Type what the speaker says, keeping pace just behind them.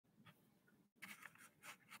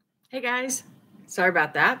Hey guys, sorry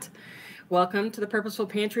about that. Welcome to the Purposeful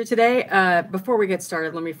Pantry today. Before we get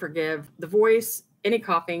started, let me forgive the voice, any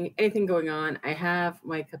coughing, anything going on. I have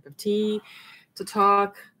my cup of tea to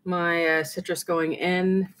talk, my citrus going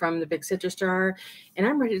in from the big citrus jar, and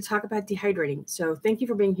I'm ready to talk about dehydrating. So thank you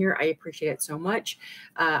for being here. I appreciate it so much.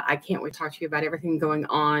 I can't wait to talk to you about everything going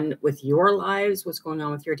on with your lives, what's going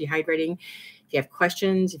on with your dehydrating. If you have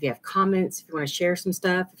questions, if you have comments, if you want to share some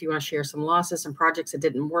stuff, if you want to share some losses, some projects that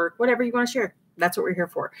didn't work, whatever you want to share, that's what we're here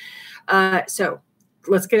for. So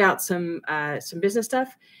let's get out some business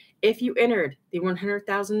stuff. If you entered the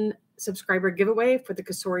 100,000 subscriber giveaway for the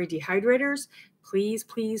Kasori dehydrators, please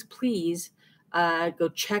go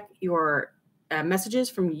check your messages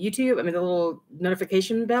from YouTube. I mean, the little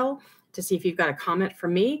notification bell to see if you've got a comment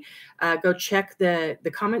from me. Go check the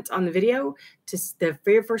comments on the video. To the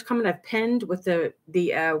very first comment I've pinned with the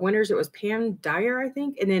winners, it was Pam Dyer, I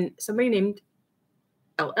think, and then somebody named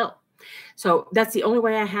LL. So that's the only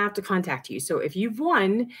way I have to contact you. So if you've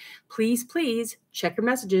won, please check your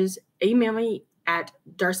messages. Email me at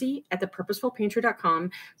darcy@thepurposefulpantry.com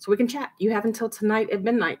so we can chat. You have until tonight at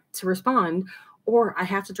midnight to respond, or I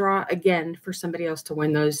have to draw again for somebody else to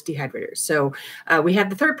win those dehydrators. So we have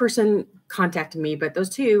the third person contacting me, but those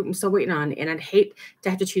two I'm still waiting on, and I'd hate to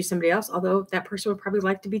have to choose somebody else, although that person would probably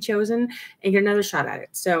like to be chosen and get another shot at it.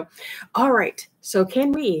 So, all right. So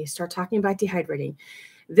can we start talking about dehydrating?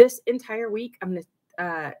 This entire week,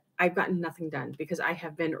 I've gotten nothing done because I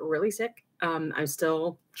have been really sick. I'm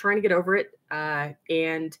still trying to get over it.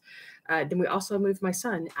 And then we also moved my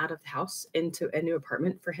son out of the house into a new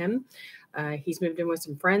apartment for him. He's moved in with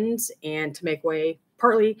some friends and to make way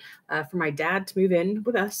partly for my dad to move in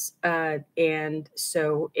with us. And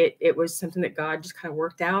so it was something that God just kind of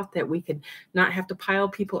worked out that we could not have to pile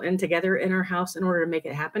people in together in our house in order to make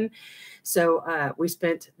it happen. So we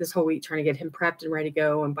spent this whole week trying to get him prepped and ready to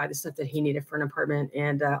go and buy the stuff that he needed for an apartment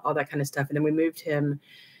and all that kind of stuff. And then we moved him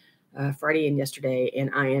Friday and yesterday, and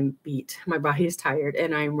I am beat. My body is tired,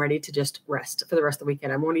 and I'm ready to just rest for the rest of the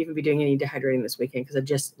weekend. I won't even be doing any dehydrating this weekend because I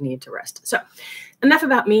just need to rest. So enough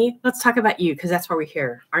about me. Let's talk about you because that's why we're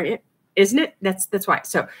here, aren't it? Isn't it? That's why.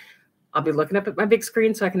 So I'll be looking up at my big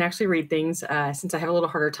screen so I can actually read things since I have a little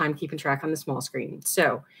harder time keeping track on the small screen.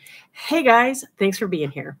 So, hey guys, thanks for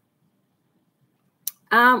being here.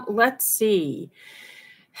 Let's see.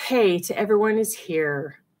 Hey to everyone who's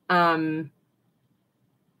here.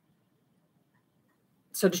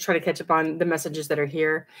 So just try to catch up on the messages that are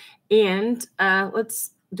here. And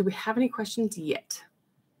do we have any questions yet?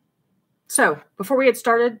 So before we get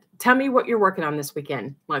started, tell me what you're working on this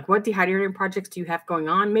weekend. Like what dehydrating projects do you have going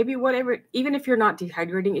on? Maybe whatever, even if you're not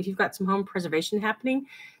dehydrating, if you've got some home preservation happening,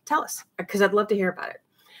 tell us because I'd love to hear about it.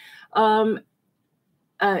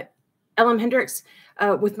 LM Hendricks,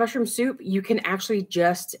 with mushroom soup, you can actually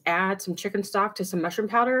just add some chicken stock to some mushroom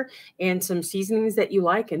powder and some seasonings that you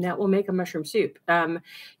like, and that will make a mushroom soup.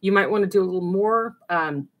 You might want to do a little more.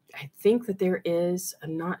 I think that there is,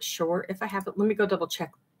 I'm not sure if I have it. Let me go double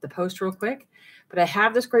check the post real quick. But I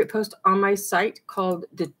have this great post on my site called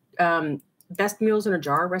the Best Meals in a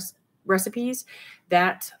Jar recipes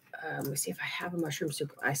that let me see if I have a mushroom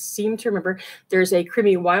soup. I seem to remember there's a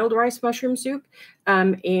creamy wild rice mushroom soup.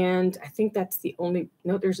 And I think that's the only,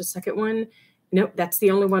 no, there's a second one. Nope, that's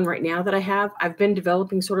the only one right now that I have. I've been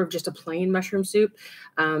developing sort of just a plain mushroom soup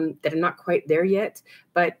that I'm not quite there yet,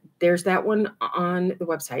 but there's that one on the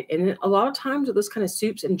website. And a lot of times with those kind of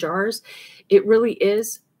soups and jars, it really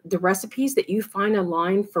is the recipes that you find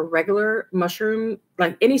online for regular mushroom,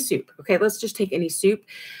 like any soup. Okay, let's just take any soup.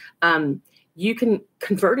 You can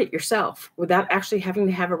convert it yourself without actually having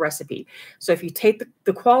to have a recipe. So if you take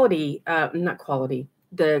the quality,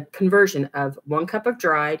 the conversion of 1 cup of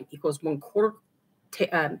dried equals 1/4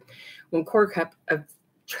 cup of,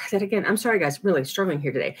 try that again. I'm sorry, guys, really struggling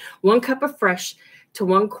here today. 1 cup of fresh to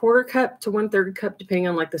 1/4 cup to 1/3 cup, depending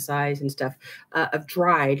on like the size and stuff, of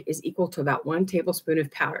dried is equal to about 1 tablespoon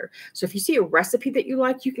of powder. So if you see a recipe that you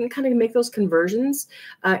like, you can kind of make those conversions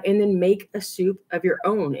and then make a soup of your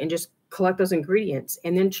own and just collect those ingredients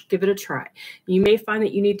and then give it a try. You may find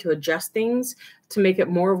that you need to adjust things to make it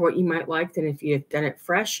more of what you might like than if you had done it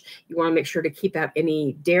fresh. You want to make sure to keep out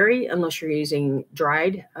any dairy unless you're using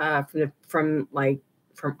dried from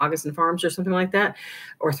Augustin Farms or something like that,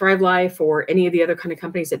 or Thrive Life or any of the other kind of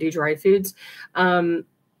companies that do dried foods. And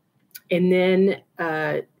then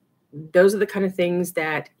those are the kind of things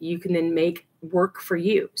that you can then make work for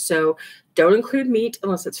you. So don't include meat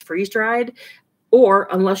unless it's freeze dried, or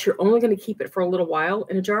unless you're only going to keep it for a little while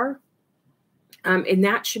in a jar. And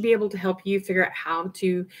that should be able to help you figure out how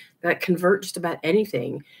to convert just about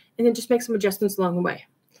anything and then just make some adjustments along the way.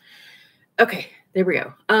 Okay, There we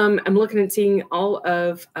go. I'm looking and seeing all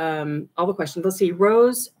the questions. Let's see.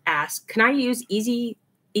 Rose asked, "Can I use easy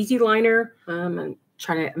liner?" I'm going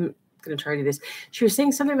to try to do this. She was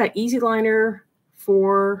saying something about easy liner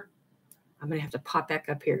for. I'm going to have to pop back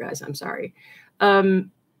up here, guys. I'm sorry.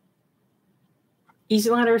 Easy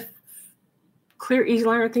liner, clear easy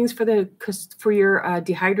liner things for your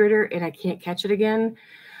dehydrator, and I can't catch it again.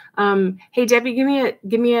 Hey Debbie,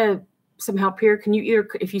 give me some help here. Can you either,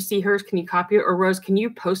 if you see hers, can you copy it, or Rose, can you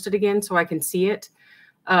post it again so I can see it?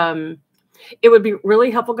 It would be really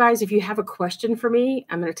helpful, guys, if you have a question for me.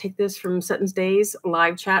 I'm going to take this from Sutton's Days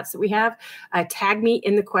live chats that we have. Tag me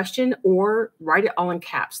in the question or write it all in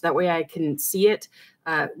caps. That way I can see it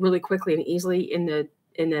really quickly and easily in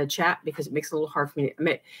the chat, because it makes it a little hard for me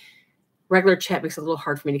to, regular chat makes it a little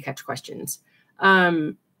hard for me to catch questions.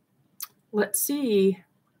 Let's see.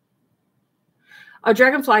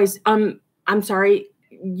 Dragonflies. I'm sorry.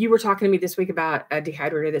 You were talking to me this week about a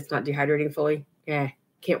dehydrator that's not dehydrating fully. Yeah.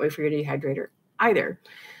 Can't wait for your dehydrator either.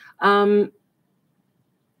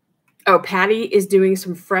 Patty is doing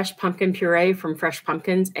some fresh pumpkin puree from Fresh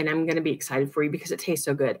Pumpkins, and I'm going to be excited for you because it tastes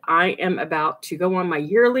so good. I am about to go on my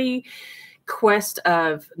yearly quest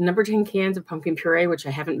of number 10 cans of pumpkin puree, which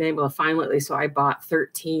I haven't been able to find lately. So I bought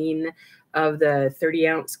 13 of the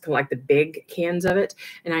 30-ounce, like the big cans of it.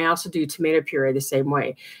 And I also do tomato puree the same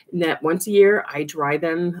way. And that once a year, I dry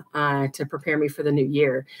them to prepare me for the new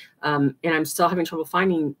year. And I'm still having trouble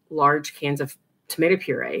finding large cans of tomato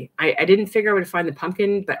puree. I didn't figure I would find the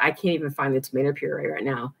pumpkin, but I can't even find the tomato puree right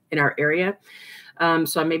now in our area.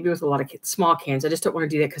 So I may be with a lot of small cans. I just don't want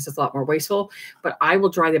to do that because it's a lot more wasteful, but I will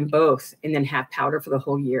dry them both and then have powder for the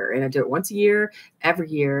whole year. And I do it once a year, every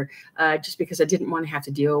year, just because I didn't want to have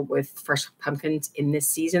to deal with fresh pumpkins in this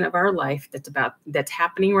season of our life that's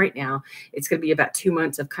happening right now. It's going to be about 2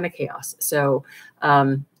 months of kind of chaos. So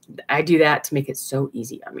I do that to make it so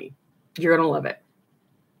easy on me. You're going to love it.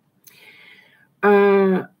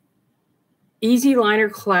 Easy Liner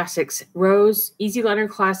Classics. Rose, Easy Liner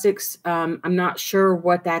Classics. I'm not sure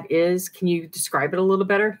what that is. Can you describe it a little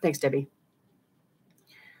better? Thanks, Debbie.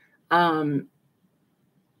 Sharon,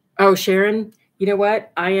 you know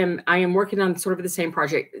what? I am working on sort of the same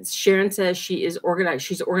project. Sharon says she is organized.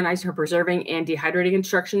 She's organizing her preserving and dehydrating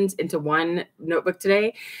instructions into one notebook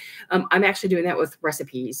today. I'm actually doing that with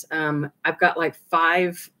recipes. I've got like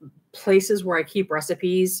 5 places where I keep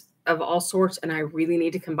recipes of all sorts, and I really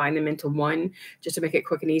need to combine them into one just to make it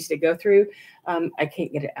quick and easy to go through. I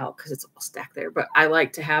can't get it out because it's all stacked there, but I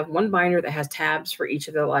like to have one binder that has tabs for each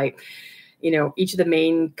of the each of the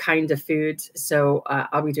main kinds of foods. So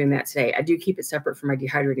I'll be doing that today. I do keep it separate from my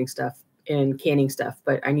dehydrating stuff and canning stuff,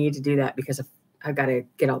 but I need to do that because I've got to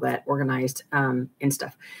get all that organized and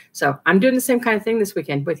stuff. So I'm doing the same kind of thing this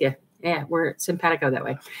weekend with you. Yeah, we're simpatico that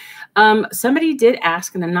way. Somebody did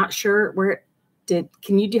ask, and I'm not sure where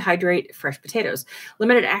can you dehydrate fresh potatoes?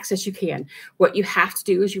 Limited access, you can. What you have to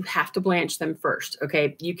do is you have to blanch them first,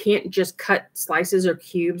 okay? You can't just cut slices or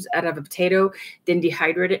cubes out of a potato, then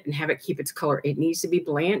dehydrate it and have it keep its color. It needs to be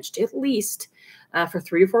blanched at least for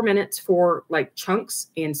 3 or 4 minutes for like chunks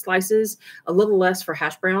and slices, a little less for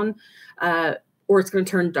hash brown, or it's going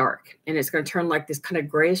to turn dark and it's going to turn like this kind of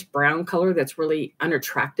grayish brown color that's really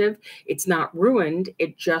unattractive. It's not ruined.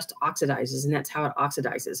 It just oxidizes, and that's how it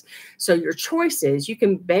oxidizes. So your choice is you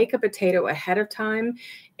can bake a potato ahead of time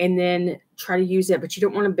and then try to use it, but you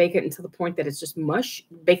don't want to bake it until the point that it's just mush.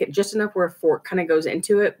 Bake it just enough where a fork kind of goes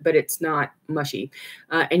into it, but it's not mushy.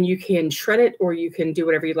 And you can shred it, or you can do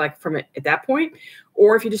whatever you like from it at that point.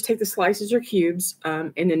 Or if you just take the slices or cubes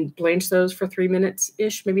and then blanch those for 3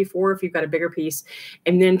 minutes-ish, maybe 4 if you've got a bigger piece,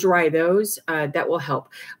 and then dry those, that will help.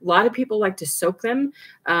 A lot of people like to soak them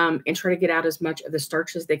and try to get out as much of the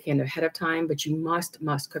starch as they can ahead of time, but you must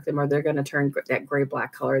cook them or they're going to turn that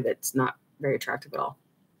gray-black color that's not very attractive at all.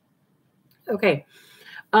 Okay,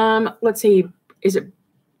 let's see. Is it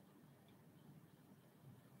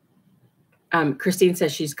Christine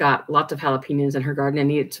says she's got lots of jalapenos in her garden and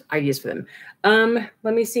needs ideas for them.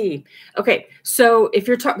 Let me see. Okay, so if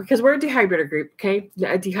you're talking, because we're a dehydrator group, okay,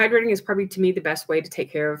 dehydrating is probably to me the best way to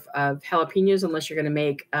take care of jalapenos, unless you're going to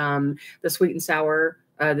make the sweet and sour,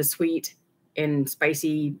 the sweet and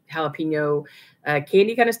spicy jalapeno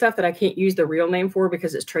candy kind of stuff that I can't use the real name for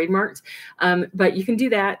because it's trademarked. But you can do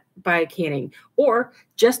that by canning or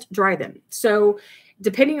just dry them. So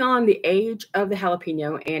depending on the age of the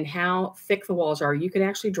jalapeno and how thick the walls are, you can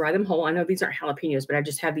actually dry them whole. I know these aren't jalapenos, but I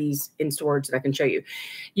just have these in storage that I can show you.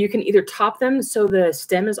 You can either top them so the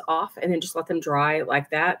stem is off and then just let them dry like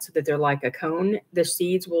that so that they're like a cone. The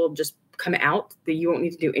seeds will just come out. You won't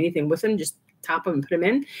need to do anything with them. Just top them and put them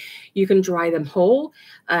in. You can dry them whole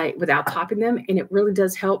without topping them. And it really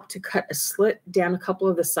does help to cut a slit down a couple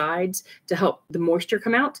of the sides to help the moisture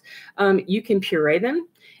come out. You can puree them.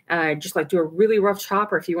 Just like do a really rough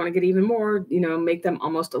chop, or if you want to get even more, make them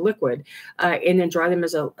almost a liquid, and then dry them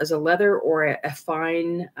as a leather or a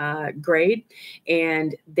fine grade,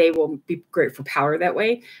 and they will be great for powder that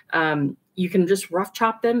way. You can just rough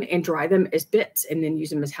chop them and dry them as bits and then use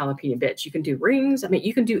them as jalapeno bits. You can do rings. I mean,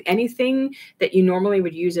 you can do anything that you normally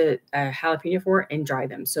would use a jalapeno for and dry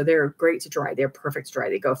them. So they're great to dry. They're perfect to dry.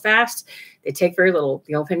 They go fast. They take very little.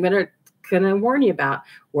 The only thing I'm gonna warn you about,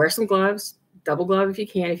 wear some gloves. Double glove if you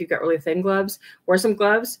can. If you've got really thin gloves, wear some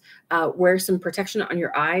gloves, wear some protection on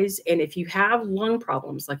your eyes. And if you have lung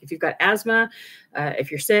problems, like if you've got asthma,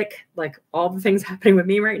 if you're sick, like all the things happening with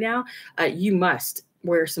me right now, you must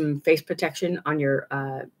wear some face protection on your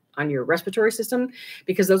respiratory system,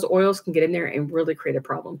 because those oils can get in there and really create a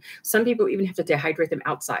problem. Some people even have to dehydrate them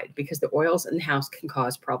outside because the oils in the house can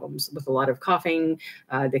cause problems with a lot of coughing.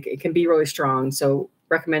 It can be really strong. So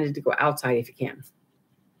recommended to go outside if you can.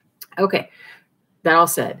 Okay, that all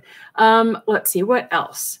said. Let's see, what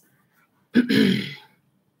else? Can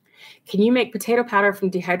you make potato powder from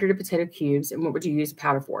dehydrated potato cubes, and what would you use the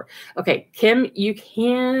powder for? Okay, Kim, you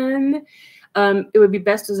can. It would be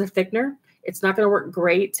best as a thickener. It's not going to work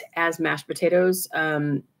great as mashed potatoes.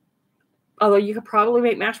 Although you could probably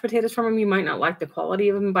make mashed potatoes from them, you might not like the quality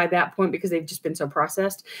of them by that point because they've just been so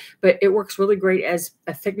processed. But it works really great as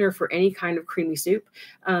a thickener for any kind of creamy soup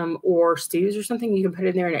or stews or something. You can put it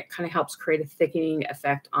in there, and it kind of helps create a thickening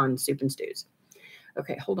effect on soup and stews.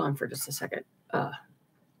 Okay, hold on for just a second.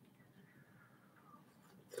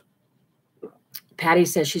 Patty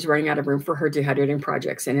says she's running out of room for her dehydrating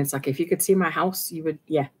projects. And it's like, if you could see my house, you would,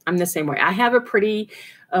 yeah, I'm the same way. I have a pretty,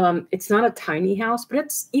 it's not a tiny house, but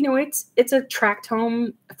it's, it's a tract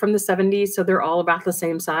home from the 70s. So they're all about the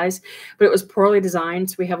same size, but it was poorly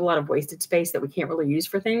designed. So we have a lot of wasted space that we can't really use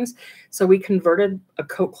for things. So we converted a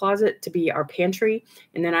coat closet to be our pantry.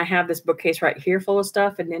 And then I have this bookcase right here full of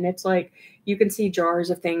stuff. And then it's like, you can see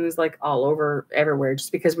jars of things like all over everywhere,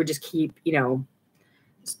 just because we just keep,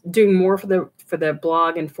 doing more for the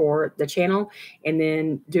blog and for the channel, and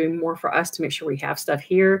then doing more for us to make sure we have stuff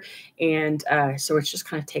here. And so it's just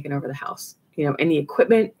kind of taken over the house, and the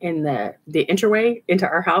equipment and the entryway into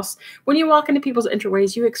our house. When you walk into people's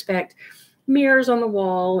entryways, you expect mirrors on the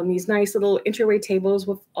wall and these nice little entryway tables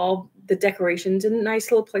with all the decorations and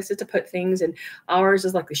nice little places to put things. And ours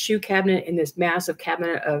is like the shoe cabinet and this massive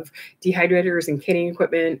cabinet of dehydrators and canning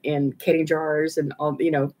equipment and canning jars and all,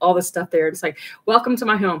 all the stuff there. It's like, welcome to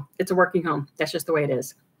my home. It's a working home. That's just the way it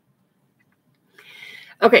is.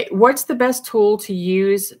 Okay, what's the best tool to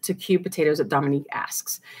use to cube potatoes that Dominique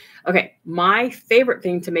asks? Okay, my favorite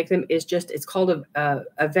thing to make them is it's called a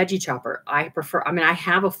veggie chopper. I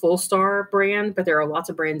have a Full Star brand, but there are lots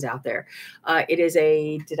of brands out there. It is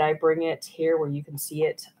did I bring it here where you can see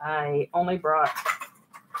it? I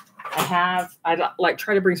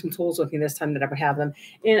try to bring some tools with me this time that I would have them.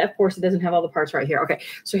 And of course it doesn't have all the parts right here. Okay,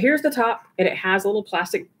 so here's the top, and it has a little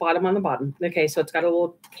plastic bottom on the bottom. Okay, so it's got a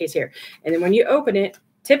little case here. And then when you open it,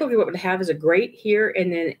 typically what would have is a grate here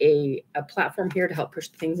and then a platform here to help push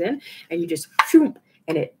the things in, and you just shoom,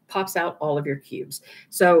 and it pops out all of your cubes.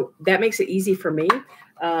 So that makes it easy for me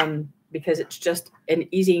because it's just an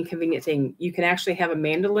easy and convenient thing. You can actually have a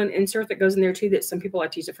mandolin insert that goes in there too, that some people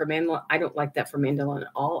like to use it for mandolin. I don't like that for mandolin at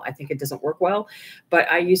all. I think it doesn't work well,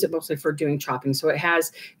 but I use it mostly for doing chopping. So it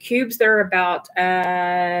has cubes that are about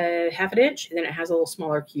half an inch, and then it has a little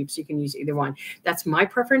smaller cube, so you can use either one. That's my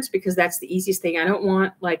preference because that's the easiest thing. I don't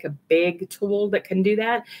want like a big tool that can do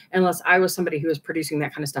that unless I was somebody who was producing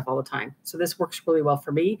that kind of stuff all the time. So this works really well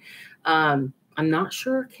for me. I'm not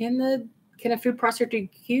sure, can a food processor do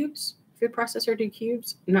cubes?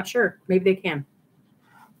 I'm not sure. Maybe they can.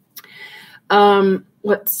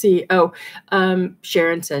 Let's see.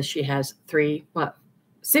 Sharon says she has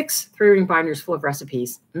 6 3-ring binders full of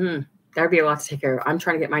recipes. That would be a lot to take care of. I'm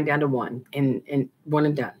trying to get mine down to 1 and 1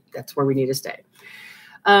 and done. That's where we need to stay.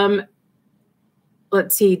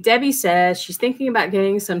 Let's see. Debbie says she's thinking about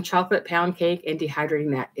getting some chocolate pound cake and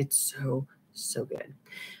dehydrating that. It's so good.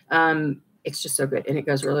 It's just so good. And it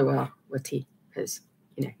goes really well with tea because,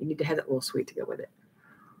 you need to have that little sweet to go with it.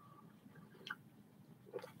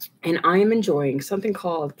 And I am enjoying something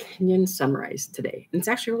called Kenyan Sunrise today. And it's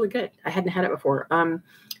actually really good. I hadn't had it before.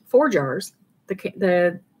 4 jars.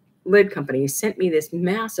 The lid company sent me this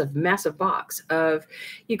massive, massive box of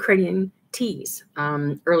Ukrainian teas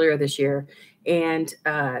earlier this year. And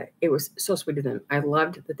it was so sweet of them. I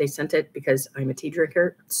loved that they sent it because I'm a tea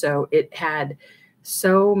drinker. So it had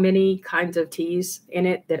so many kinds of teas in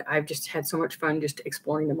it that I've just had so much fun just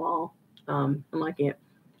exploring them all. I'm liking it.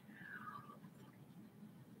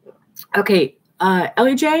 Okay,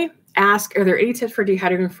 LEJ asked, are there any tips for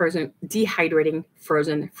dehydrating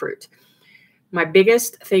frozen fruit? My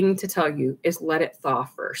biggest thing to tell you is let it thaw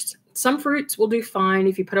first. Some fruits will do fine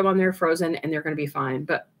if you put them on there frozen and they're going to be fine.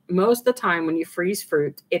 But most of the time when you freeze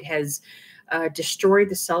fruit, it has destroyed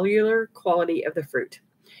the cellular quality of the fruit.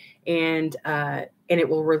 And it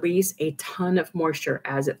will release a ton of moisture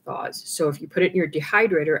as it thaws. So if you put it in your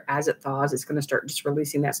dehydrator as it thaws, it's going to start just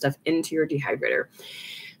releasing that stuff into your dehydrator.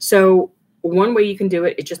 So one way you can do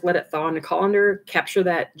it is just let it thaw in a colander, capture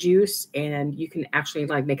that juice, and you can actually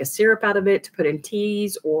like make a syrup out of it to put in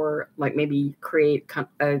teas, or like maybe create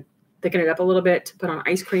thicken it up a little bit to put on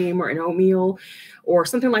ice cream or an oatmeal or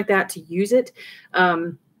something like that to use it.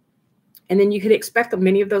 And then you can expect that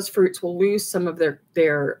many of those fruits will lose some of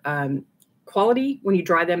their quality when you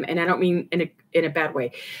dry them. And I don't mean in a bad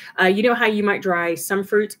way. You know how you might dry some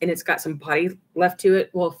fruit and it's got some body left to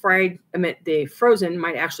it? Well, the frozen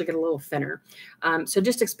might actually get a little thinner. So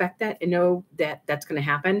just expect that and know that that's going to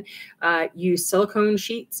happen. Use silicone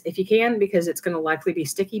sheets if you can, because it's going to likely be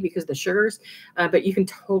sticky because of the sugars, but you can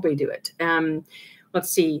totally do it. Let's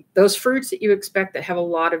see, those fruits that you expect that have a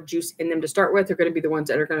lot of juice in them to start with are going to be the ones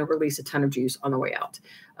that are going to release a ton of juice on the way out.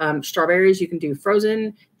 Strawberries, you can do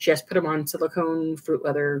frozen, just put them on silicone fruit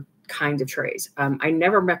leather kinds of trays. I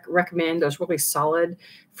never recommend those really solid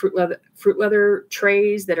fruit leather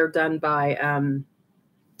trays that are done by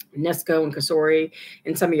Nesco and Kasori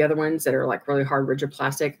and some of the other ones that are like really hard, rigid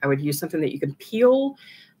plastic. I would use something that you can peel,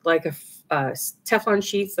 like a Teflon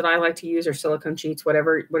sheets that I like to use, or silicone sheets,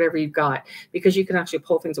 whatever you've got, because you can actually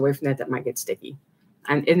pull things away from that might get sticky.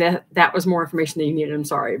 And that was more information than you needed. I'm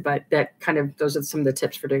sorry, but those are some of the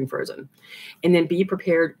tips for doing frozen. And then be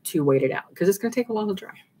prepared to wait it out because it's going to take a while to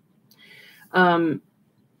dry.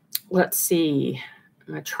 Let's see.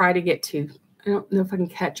 I'm going to try to get to, I don't know if I can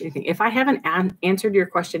catch anything. If I haven't answered your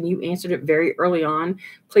question, you answered it very early on,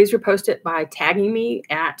 please repost it by tagging me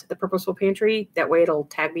at the Purposeful Pantry. That way it'll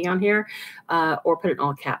tag me on here, or put it in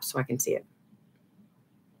all caps so I can see it.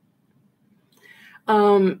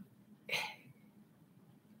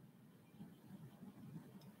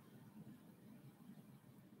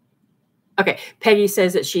 Okay, Peggy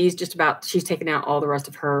says that she's taken out all the rest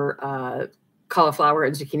of her cauliflower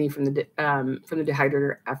and zucchini from the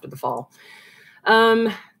dehydrator after the fall.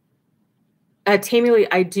 Tammy Lee,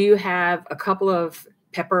 I do have a couple of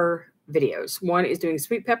pepper videos. One is doing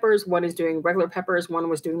sweet peppers, one is doing regular peppers, one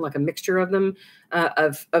was doing like a mixture of them,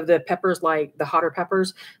 of the peppers, like the hotter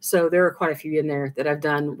peppers. So there are quite a few in there that I've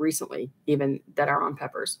done recently, even that are on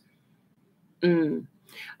peppers. And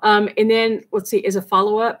then let's see, as a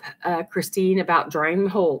follow-up, Christine, about drying them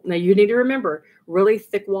whole. Now you need to remember, really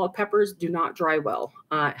thick-walled peppers do not dry well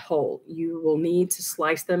whole. You will need to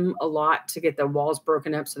slice them a lot to get the walls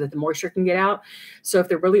broken up so that the moisture can get out. So if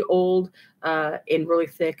they're really old and really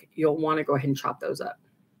thick, you'll want to go ahead and chop those up.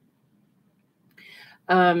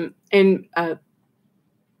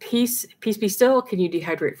 Peace be still. Can you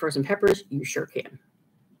dehydrate frozen peppers? You sure can.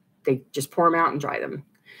 They just pour them out and dry them.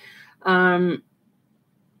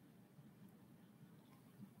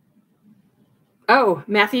 Oh,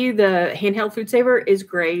 Matthew, the handheld food saver is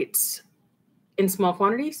great in small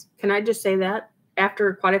quantities. Can I just say that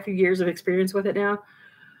after quite a few years of experience with it now?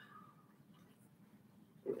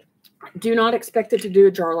 Do not expect it to do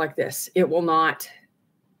a jar like this. It will not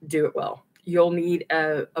do it well. You'll need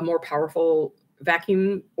a more powerful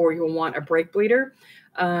vacuum, or you'll want a brake bleeder.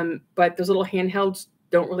 But those little handhelds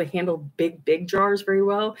don't really handle big jars very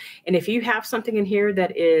well. And if you have something in here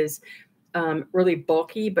that is really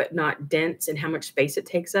bulky but not dense in how much space it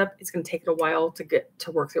takes up, it's going to take it a while to get to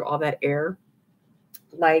work through all that air.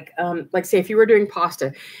 Like say if you were doing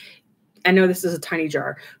pasta, I know this is a tiny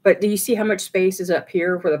jar, but do you see how much space is up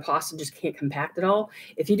here where the pasta just can't compact at all?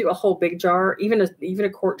 If you do a whole big jar, even a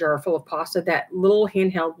quart jar full of pasta, that little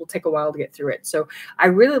handheld will take a while to get through it. So I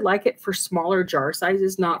really like it for smaller jar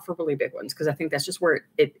sizes, not for really big ones, because I think that's just where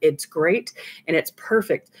it's great, and it's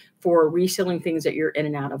perfect for resealing things that you're in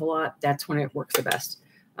and out of a lot. That's when it works the best.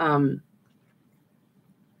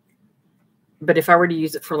 But if I were to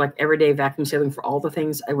use it for like everyday vacuum sealing for all the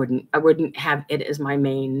things, I wouldn't have it as my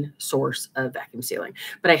main source of vacuum sealing.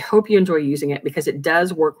 But I hope you enjoy using it, because it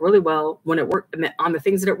does work really well. When it works on the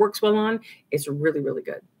things that it works well on, it's really, really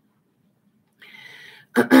good.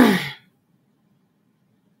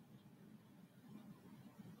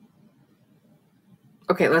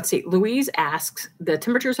 Okay, let's see. Louise asks, the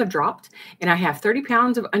temperatures have dropped and I have 30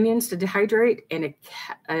 pounds of onions to dehydrate and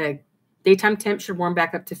a Daytime temp should warm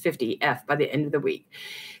back up to 50 F by the end of the week.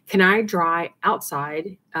 Can I dry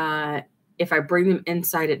outside if I bring them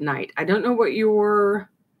inside at night? I don't know what your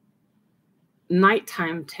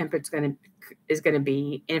nighttime temp is going to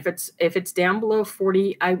be. And if it's down below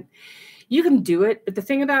 40, you can do it. But the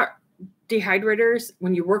thing about dehydrators,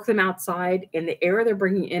 when you work them outside and the air they're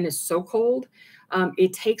bringing in is so cold,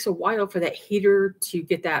 it takes a while for that heater to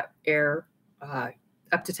get that air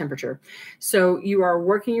up to temperature. So you are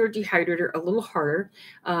working your dehydrator a little harder,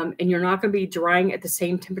 and you're not going to be drying at the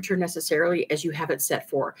same temperature necessarily as you have it set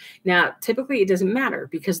for. Now, typically it doesn't matter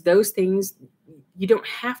because those things, you don't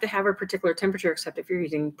have to have a particular temperature except if you're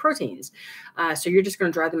using proteins. So you're just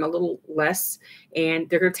going to dry them a little less and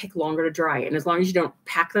they're going to take longer to dry. And as long as you don't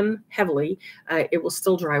pack them heavily, it will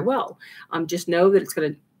still dry well. Just know that it's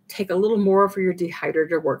going to take a little more for your dehydrator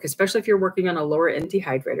to work, especially if you're working on a lower end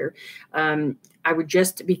dehydrator. I would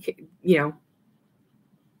just be, it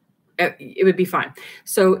would be fine.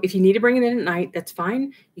 So if you need to bring it in at night, that's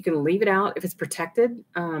fine. You can leave it out if it's protected.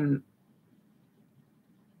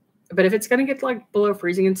 But if it's going to get like below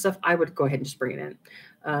freezing and stuff, I would go ahead and just bring it in.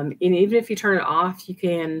 And even if you turn it off, you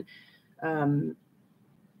can,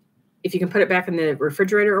 if you can put it back in the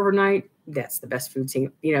refrigerator overnight, that's the best food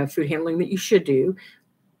handling that you should do.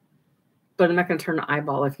 But I'm not going to turn an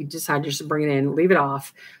eyeball if you decide just to bring it in, leave it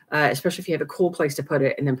off, especially if you have a cool place to put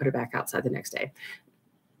it, and then put it back outside the next day,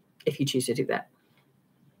 if you choose to do that.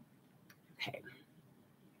 Okay.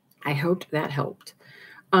 I hoped that helped.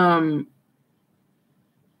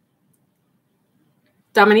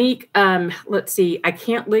 Dominique, let's see. I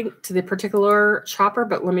can't link to the particular chopper,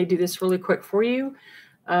 but let me do this really quick for you.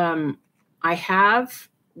 I have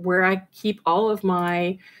where I keep all of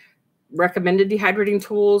my recommended dehydrating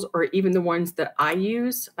tools, or even the ones that I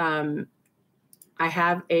use. I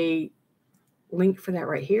have a link for that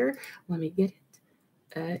right here. Let me get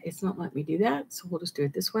it. It's not letting me do that, so we'll just do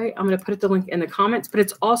it this way. I'm going to put the link in the comments, but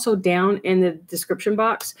it's also down in the description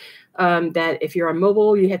box, that if you're on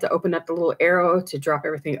mobile, you have to open up the little arrow to drop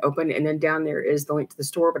everything open, and then down there is the link to the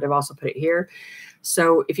store, but I've also put it here.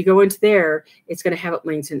 So if you go into there, it's going to have it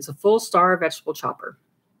linked, and it's a full star vegetable chopper.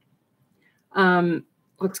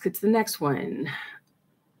 Let's get to the next one.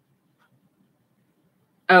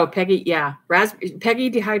 Oh, Peggy, yeah.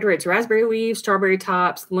 Peggy dehydrates raspberry leaves, strawberry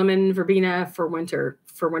tops, lemon verbena for winter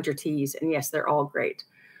teas. And yes, they're all great.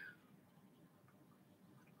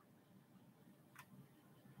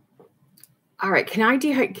 All right. Can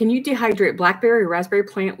you dehydrate blackberry or raspberry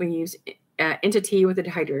plant leaves into tea with a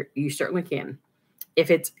dehydrator? You certainly can.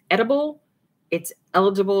 If it's edible, it's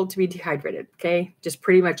eligible to be dehydrated, okay? Just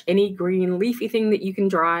pretty much any green leafy thing that you can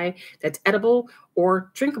dry that's edible or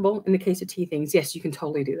drinkable in the case of tea things. Yes, you can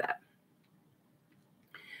totally do that.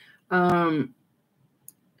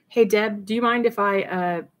 Hey, Deb, do you mind if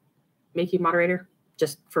I make you moderator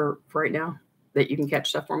just for right now, that you can catch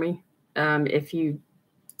stuff for me, if you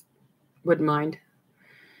wouldn't mind?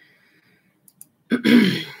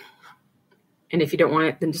 And if you don't want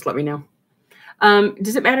it, then just let me know.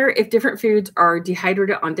 Does it matter if different foods are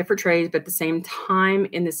dehydrated on different trays, but at the same time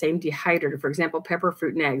in the same dehydrator? For example, pepper,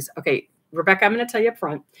 fruit, and eggs. Okay, Rebecca, I'm going to tell you up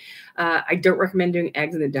front, I don't recommend doing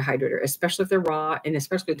eggs in the dehydrator, especially if they're raw, and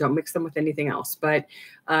especially don't mix them with anything else. But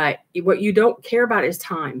what you don't care about is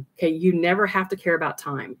time. Okay, you never have to care about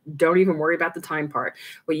time. Don't even worry about the time part.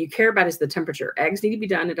 What you care about is the temperature. Eggs need to be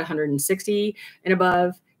done at 160 and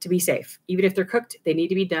above to be safe. Even if they're cooked, they need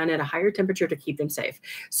to be done at a higher temperature to keep them safe.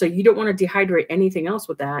 So you don't want to dehydrate anything else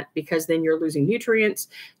with that, because then you're losing nutrients.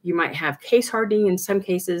 You might have case hardening in some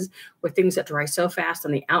cases with things that dry so fast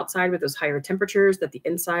on the outside with those higher temperatures that the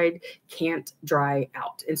inside can't dry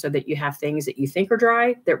out. And so that you have things that you think are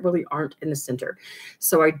dry that really aren't in the center.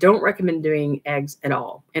 So I don't recommend doing eggs at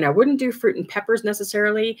all. And I wouldn't do fruit and peppers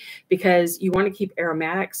necessarily, because you want to keep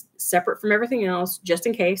aromatics separate from everything else, just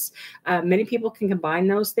in case. Many people can combine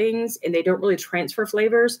those things and they don't really transfer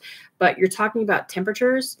flavors, but you're talking about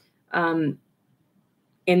temperatures. And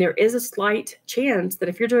there is a slight chance that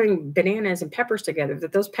if you're doing bananas and peppers together,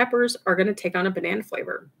 that those peppers are going to take on a banana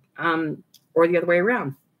flavor, or the other way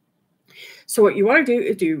around. So what you want to do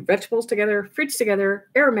is do vegetables together, fruits together,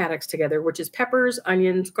 aromatics together, which is peppers,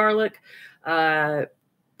 onions, garlic,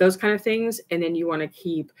 those kind of things. And then you want to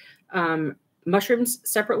keep mushrooms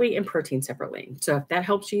separately and protein separately. So if that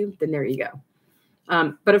helps you, then there you go.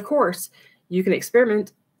 But of course, you can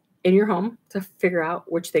experiment in your home to figure out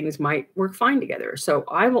which things might work fine together. So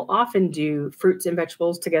I will often do fruits and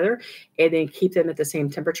vegetables together and then keep them at the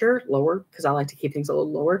same temperature, lower, because I like to keep things a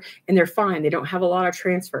little lower, and they're fine. They don't have a lot of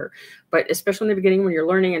transfer. But especially in the beginning when you're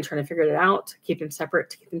learning and trying to figure it out, keep them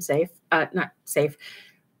separate to keep them safe, not safe,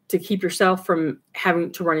 to keep yourself from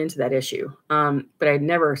having to run into that issue. But I'd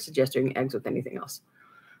never suggest doing eggs with anything else.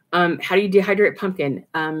 How do you dehydrate pumpkin?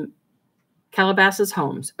 Calabasas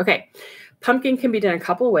Homes. Okay. Pumpkin can be done a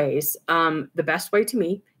couple of ways. The best way to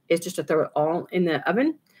me is just to throw it all in the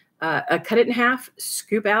oven, cut it in half,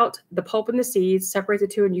 scoop out the pulp and the seeds, separate the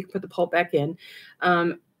two, and you can put the pulp back in.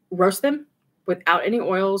 Roast them without any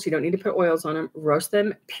oils. You don't need to put oils on them. Roast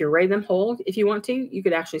them, puree them whole if you want to. You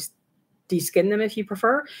could actually deskin them if you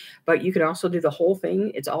prefer, but you could also do the whole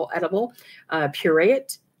thing. It's all edible. Puree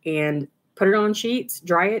it and put it on sheets,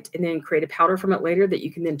 dry it, and then create a powder from it later that you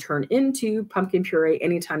can then turn into pumpkin puree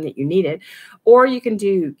anytime that you need it. Or you can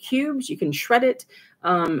do cubes, you can shred it.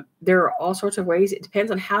 There are all sorts of ways. It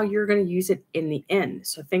depends on how you're going to use it in the end.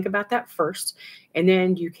 So think about that first, and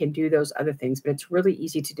then you can do those other things, but it's really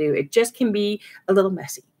easy to do. It just can be a little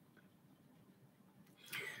messy.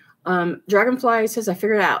 Dragonfly says, I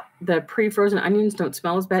figured out the pre-frozen onions don't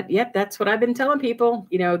smell as bad. Yep, that's what I've been telling people.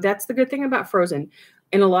 You know, that's the good thing about frozen.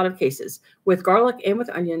 In a lot of cases, with garlic and with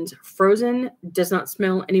onions, frozen does not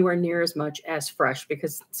smell anywhere near as much as fresh,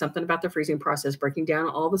 because something about the freezing process, breaking down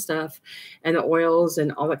all the stuff and the oils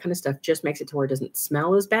and all that kind of stuff, just makes it to where it doesn't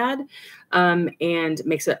smell as bad, and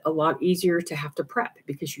makes it a lot easier to have to prep,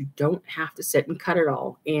 because you don't have to sit and cut it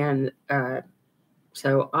all. And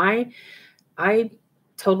so I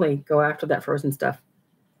totally go after that frozen stuff,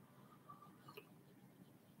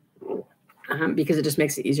 because it just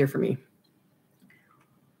makes it easier for me.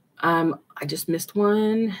 I just missed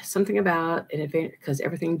one, something about an advantage because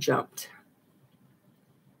everything jumped.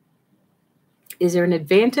 Is there an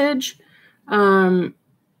advantage? Advantage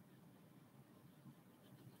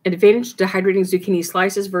dehydrating zucchini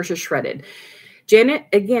slices versus shredded? Janet,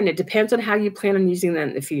 again, it depends on how you plan on using that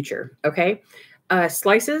in the future. Okay.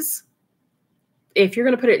 Slices, if you're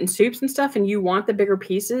going to put it in soups and stuff and you want the bigger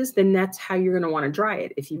pieces, then that's how you're going to want to dry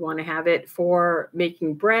it. If you want to have it for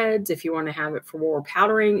making breads, if you want to have it for more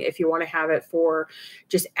powdering, if you want to have it for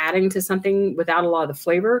just adding to something without a lot of the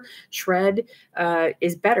flavor, shred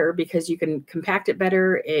is better because you can compact it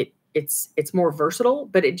better. It's more versatile,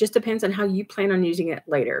 but it just depends on how you plan on using it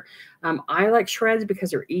later. I like shreds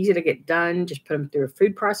because they're easy to get done. Just put them through a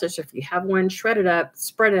food processor if you have one, shred it up,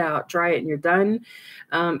 spread it out, dry it, and you're done.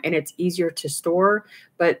 And it's easier to store.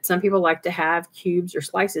 But some people like to have cubes or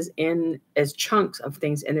slices in as chunks of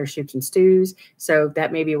things in their soups and stews. So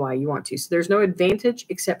that may be why you want to. So there's no advantage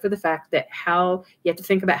except for the fact that how you have to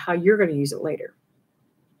think about how you're going to use it later.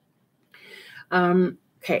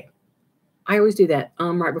 Okay. I always do that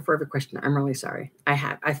right before every question. I'm really sorry.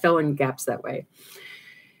 I fell in gaps that way.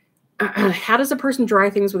 How does a person dry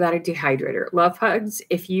things without a dehydrator? Love hugs.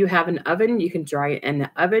 If you have an oven, you can dry it in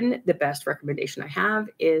the oven. The best recommendation I have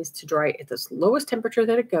is to dry it at the lowest temperature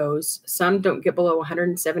that it goes. Some don't get below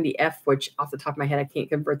 170 F, which off the top of my head, I can't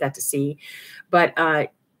convert that to C. But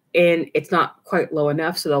and it's not quite low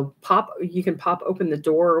enough. So you can pop open the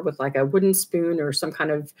door with like a wooden spoon or some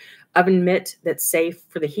kind of oven mitt that's safe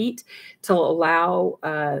for the heat to allow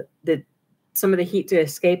some of the heat to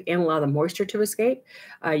escape and allow the moisture to escape.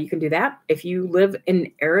 You can do that. If you live in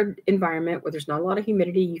an arid environment where there's not a lot of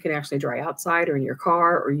humidity, you can actually dry outside or in your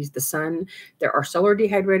car or use the sun. There are solar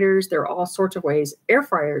dehydrators. There are all sorts of ways. Air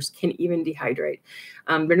fryers can even dehydrate.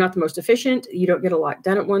 They're not the most efficient. You don't get a lot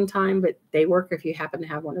done at one time, but they work if you happen to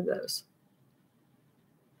have one of those.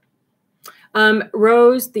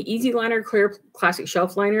 Rose, the Easy Liner Clear Classic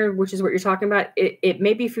Shelf Liner, which is what you're talking about, it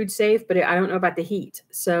may be food safe, but I don't know about the heat.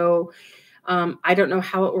 So I don't know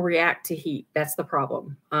how it will react to heat. That's the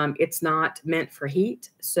problem. It's not meant for heat,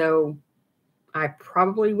 so I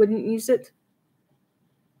probably wouldn't use it.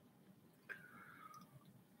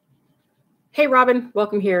 Hey, Robin,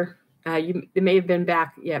 welcome here. You may have been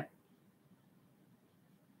back. Yep.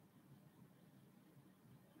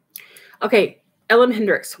 Okay, Ellen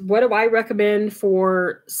Hendricks, what do I recommend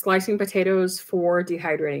for slicing potatoes for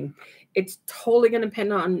dehydrating? It's totally going to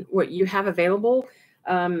depend on what you have available.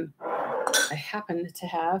 I happen to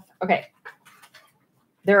have, okay,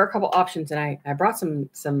 there are a couple options, and I brought some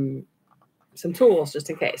tools just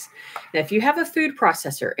in case. Now, if you have a food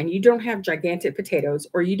processor and you don't have gigantic potatoes,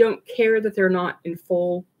 or you don't care that they're not in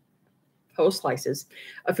full whole slices,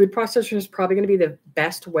 a food processor is probably going to be the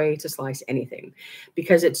best way to slice anything,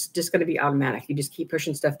 because it's just going to be automatic. You just keep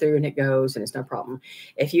pushing stuff through and it goes, and it's no problem.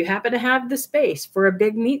 If you happen to have the space for a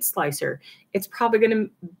big meat slicer, it's probably going to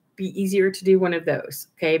be easier to do one of those,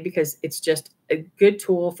 okay? Because it's just a good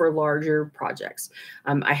tool for larger projects.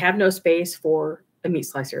 I have no space for a meat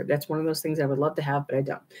slicer. That's one of those things I would love to have, but I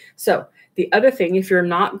don't. So the other thing, if you're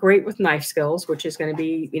not great with knife skills, which is going to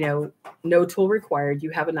be, no tool required,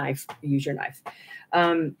 you have a knife, use your knife.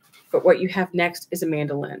 But what you have next is a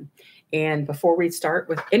mandolin. And before we start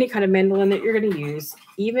with any kind of mandolin that you're going to use,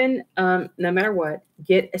 even no matter what,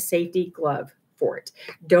 get a safety glove for it.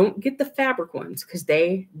 Don't get the fabric ones because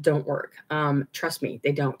they don't work. Trust me,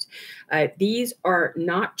 they don't. These are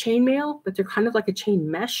not chainmail, but they're kind of like a chain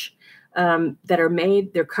mesh that are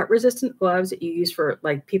made. They're cut resistant gloves that you use for,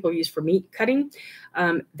 like people use for meat cutting.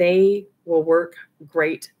 They will work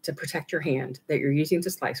great to protect your hand that you're using to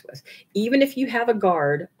slice with. Even if you have a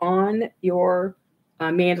guard on your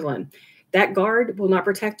mandolin, that guard will not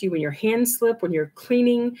protect you when your hands slip, when you're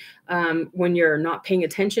cleaning, when you're not paying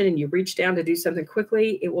attention and you reach down to do something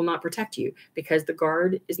quickly. It will not protect you because the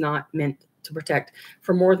guard is not meant to protect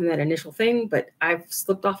for more than that initial thing. But I've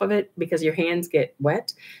slipped off of it because your hands get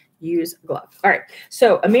wet. Use a glove. All right.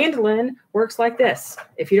 So a mandolin works like this.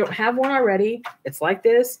 If you don't have one already, it's like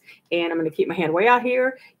this. And I'm going to keep my hand way out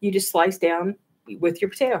here. You just slice down with your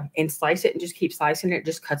potato and slice it and just keep slicing it. It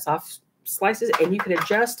just cuts off slices, and you can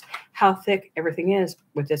adjust how thick everything is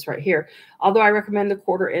with this right here. Although I recommend the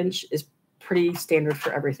 1/4 inch is pretty standard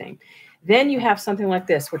for everything. Then you have something like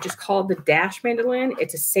this, which is called the dash mandolin.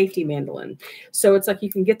 It's a safety mandolin. So it's like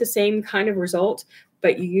you can get the same kind of result,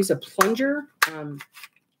 but you use a plunger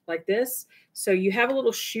like this. So you have a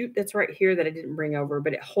little chute that's right here that I didn't bring over,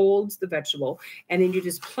 but it holds the vegetable, and then you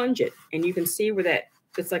just plunge it, and you can see where that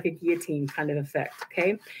it's like a guillotine kind of effect.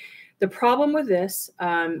 Okay. The problem with this,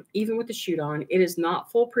 even with the chute on, it is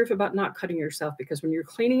not foolproof about not cutting yourself, because when you're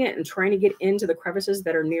cleaning it and trying to get into the crevices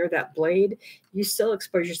that are near that blade, you still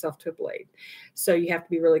expose yourself to a blade. So you have to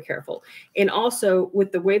be really careful. And also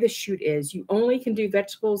with the way the chute is, you only can do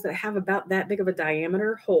vegetables that have about that big of a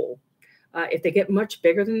diameter whole. If they get much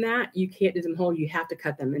bigger than that, you can't do them whole. You have to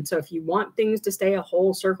cut them. And so if you want things to stay a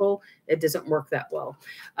whole circle, it doesn't work that well.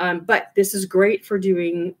 But this is great for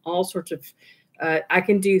doing all sorts of I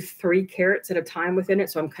can do 3 carrots at a time within it.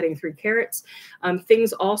 So I'm cutting 3 carrots.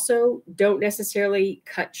 Things also don't necessarily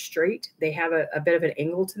cut straight. They have a bit of an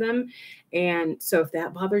angle to them. And so if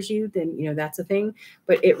that bothers you, then, that's a thing.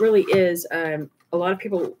 But it really is. A lot of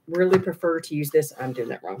people really prefer to use this. I'm doing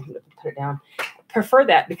that wrong. I'm going to put it down. Prefer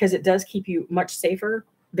that because it does keep you much safer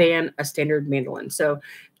than a standard mandolin. So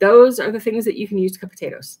those are the things that you can use to cut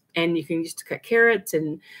potatoes, and you can use to cut carrots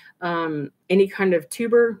and any kind of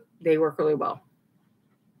tuber. They work really well.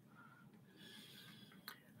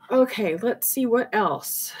 Okay, let's see what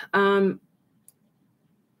else.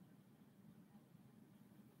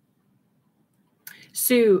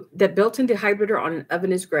 Sue, that built-in dehydrator on an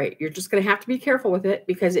oven is great. You're just going to have to be careful with it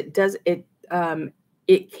because it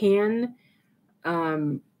can,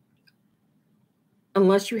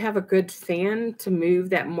 unless you have a good fan to move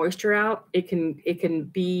that moisture out, it can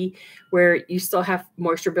be where you still have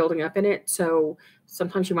moisture building up in it. So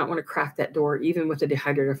sometimes you might want to crack that door even with the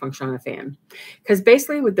dehydrator function on a fan, because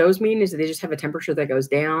basically what those mean is that they just have a temperature that goes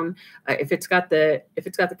down. If it's got the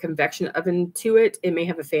convection oven to it, it may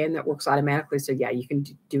have a fan that works automatically. So yeah, you can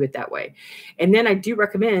do it that way. And then I do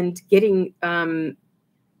recommend getting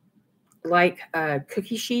like a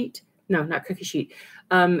cookie sheet. No, not cookie sheet.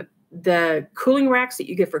 The cooling racks that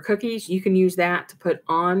you get for cookies, you can use that to put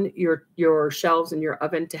on your shelves in your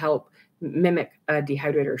oven to help mimic a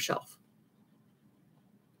dehydrator shelf.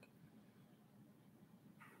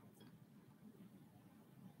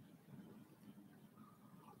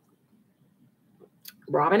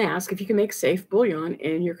 Robin asked if you can make safe bouillon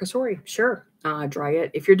in your kasori. Sure. Dry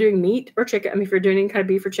it. If you're doing meat or chicken, if you're doing any kind of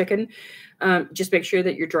beef or chicken, just make sure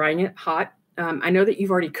that you're drying it hot. I know that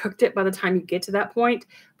you've already cooked it by the time you get to that point,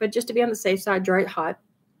 but just to be on the safe side, dry it hot.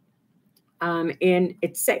 And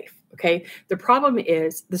it's safe. Okay. The problem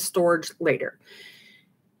is the storage later.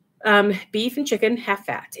 Beef and chicken have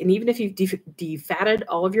fat. And even if you've defatted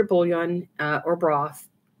all of your bouillon or broth,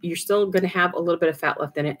 you're still going to have a little bit of fat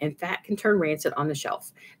left in it, and fat can turn rancid on the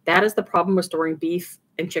shelf. That is the problem with storing beef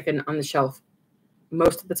and chicken on the shelf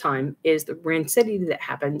most of the time, is the rancidity that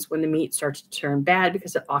happens when the meat starts to turn bad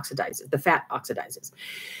because it oxidizes, the fat oxidizes.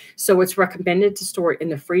 So it's recommended to store it in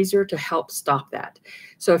the freezer to help stop that.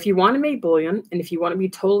 So if you want to make bouillon, and if you want to be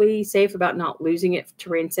totally safe about not losing it to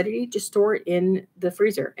rancidity, just store it in the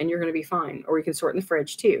freezer and you're going to be fine. Or you can store it in the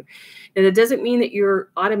fridge too. Now that doesn't mean that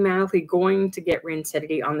you're automatically going to get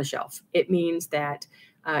rancidity on the shelf. It means that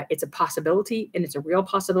it's a possibility, and it's a real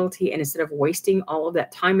possibility. And instead of wasting all of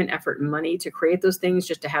that time and effort and money to create those things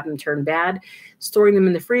just to have them turn bad, storing them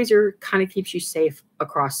in the freezer kind of keeps you safe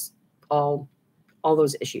across all all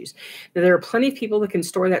those issues. Now, there are plenty of people that can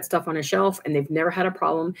store that stuff on a shelf and they've never had a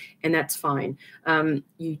problem, and that's fine.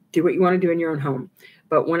 You do what you want to do in your own home.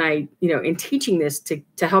 But when I, in teaching this to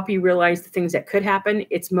help you realize the things that could happen,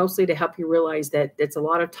 it's mostly to help you realize that it's a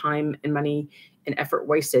lot of time and money and effort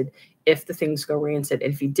wasted if the things go rancid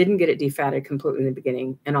and if you didn't get it defatted completely in the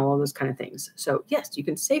beginning and all of those kind of things. So yes, you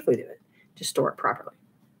can safely do it. Just store it properly.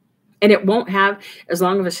 And it won't have as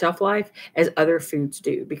long of a shelf life as other foods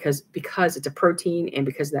do because it's a protein and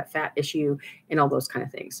because of that fat issue and all those kind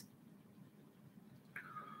of things.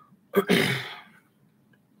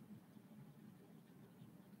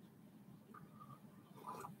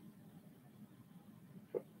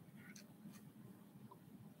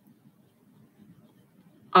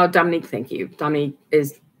 Oh, Dominique, thank you. Dominique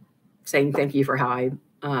is saying thank you for how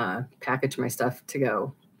I package my stuff to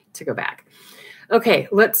go back. Okay,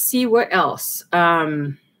 let's see what else.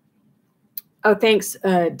 Oh, thanks,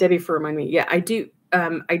 Debbie, for reminding me. Yeah, I do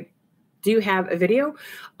have a video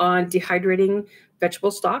on dehydrating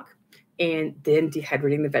vegetable stock and then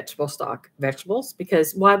dehydrating the vegetables,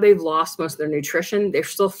 because while they've lost most of their nutrition, there's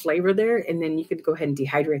still flavor there. And then you can go ahead and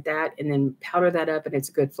dehydrate that and then powder that up and it's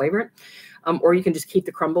a good flavorant. Or you can just keep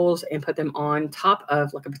the crumbles and put them on top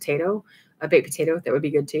of like a baked potato. That would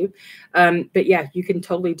be good too. But yeah, you can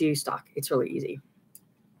totally do stock. It's really easy.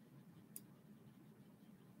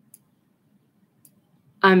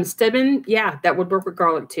 Stedman, yeah, that would work with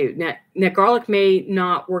garlic too. Now garlic may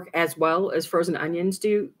not work as well as frozen onions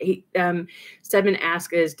do. Stedman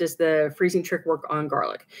asks, does the freezing trick work on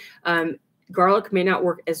garlic? Garlic may not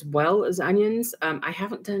work as well as onions. I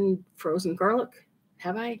haven't done frozen garlic.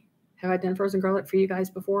 Have I? Have I done frozen garlic for you guys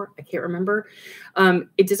before? I can't remember.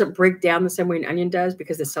 It doesn't break down the same way an onion does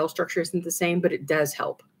because the cell structure isn't the same, but it does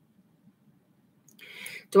help.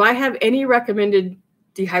 Do I have any recommended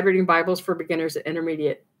dehydrating Bibles for beginners and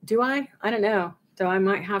intermediate? Do I? I don't know. So I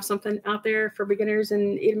might have something out there for beginners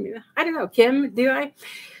and I don't know. Kim, do I?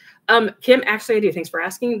 Kim, actually I do. Thanks for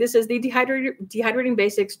asking. This is the Dehydrating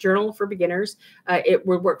Basics Journal for Beginners. It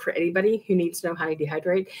would work for anybody who needs to know how to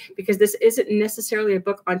dehydrate because this isn't necessarily a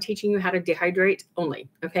book on teaching you how to dehydrate only.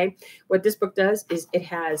 Okay. What this book does is it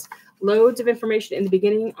has loads of information in the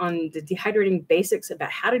beginning on the dehydrating basics about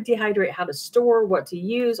how to dehydrate, how to store, what to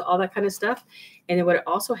use, all that kind of stuff. And then what it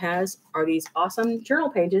also has are these awesome journal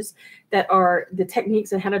pages that are the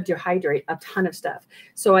techniques on how to dehydrate a ton of stuff.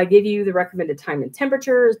 So I give you the recommended time and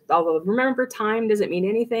temperatures, although remember time doesn't mean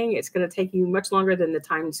anything. It's going to take you much longer than the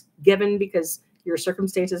time's given because your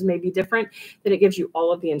circumstances may be different. Then it gives you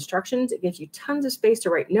all of the instructions. It gives you tons of space to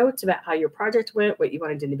write notes about how your project went, what you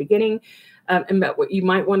wanted to do in the beginning, and about what you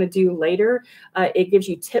might want to do later. It gives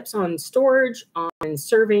you tips on storage, on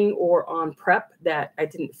serving, or on prep that I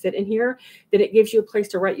didn't fit in here. Then it gives you a place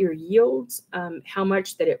to write your yields, how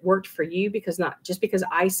much that it worked for you, because not just because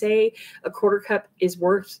I say a quarter cup is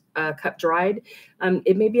worth a cup dried,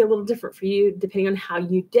 it may be a little different for you depending on how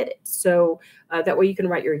you did it. So that way you can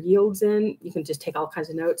write your yields in. You can just take all kinds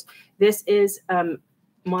of notes. This is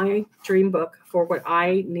my dream book for what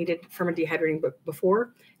I needed from a dehydrating book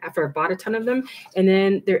before, after I bought a ton of them. And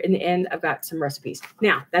then there, in the end, I've got some recipes.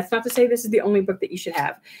 Now, that's not to say this is the only book that you should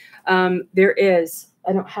have. There is,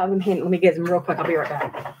 I don't have them handy. Let me get them real quick. I'll be right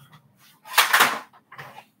back.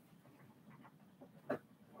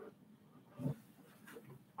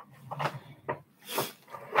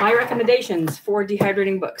 My recommendations for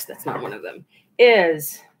dehydrating books, that's not one of them,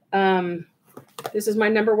 is, this is my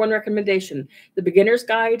 #1 recommendation, The Beginner's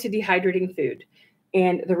Guide to Dehydrating Food.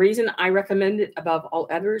 And the reason I recommend it above all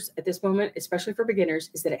others at this moment, especially for beginners,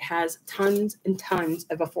 is that it has tons and tons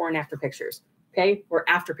of before and after pictures, okay? Or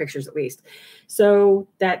after pictures at least. So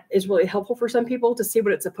that is really helpful for some people to see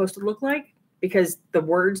what it's supposed to look like because the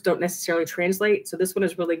words don't necessarily translate. So this one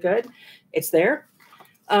is really good. It's there.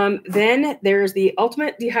 Then there's the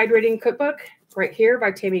Ultimate Dehydrating Cookbook right here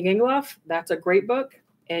by Tammy Gangloff. That's a great book.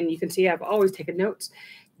 And you can see I've always taken notes.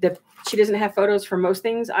 She doesn't have photos for most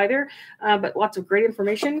things either, but lots of great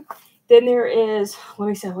information. Then there is, let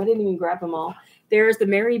me see, I didn't even grab them all. There's the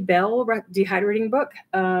Mary Bell Dehydrating book,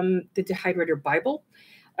 the Dehydrator Bible.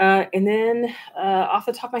 And then off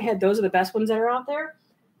the top of my head, those are the best ones that are out there.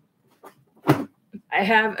 I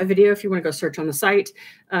have a video, if you want to go search on the site,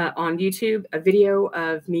 on YouTube, a video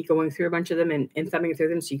of me going through a bunch of them and thumbing through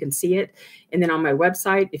them so you can see it. And then on my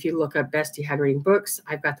website, if you look up Best Dehydrating Books,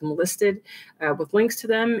 I've got them listed with links to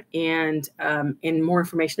them and more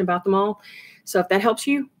information about them all. So if that helps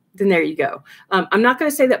you, then there you go. I'm not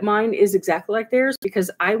going to say that mine is exactly like theirs,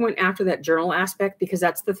 because I went after that journal aspect, because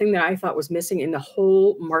that's the thing that I thought was missing in the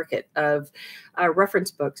whole market of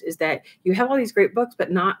reference books, is that you have all these great books,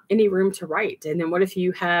 but not any room to write. And then what if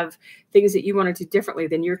you have things that you want to do differently?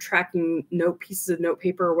 Then you're tracking pieces of note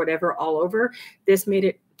paper or whatever all over. This made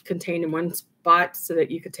it contained in one spot so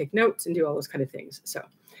that you could take notes and do all those kind of things. So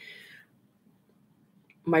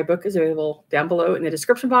my book is available down below in the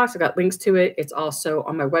description box. I got links to it. It's also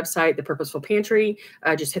on my website, the Purposeful Pantry.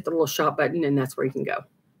 Just hit the little shop button and that's where you can go.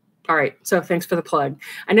 All right. So thanks for the plug.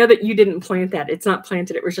 I know that you didn't plant that. It's not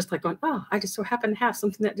planted. It was just like going, oh, I just so happen to have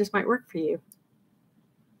something that just might work for you.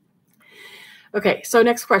 Okay. So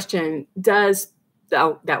next question.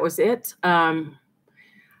 Oh, that was it.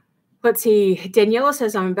 Let's see. Daniela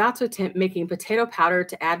says, I'm about to attempt making potato powder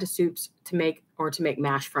to add to soups to make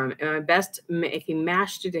mash from. And I'm best making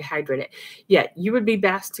mash to dehydrate it. Yeah, you would be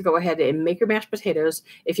best to go ahead and make your mashed potatoes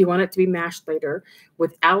if you want it to be mashed later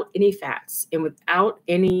without any fats and without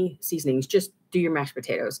any seasonings. Just do your mashed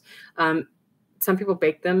potatoes. Some people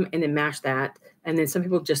bake them and then mash that. And then some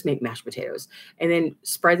people just make mashed potatoes and then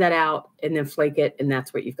spread that out and then flake it. And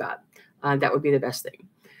that's what you've got. That would be the best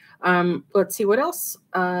thing. Let's see what else.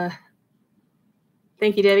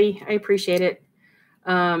 Thank you, Debbie. I appreciate it.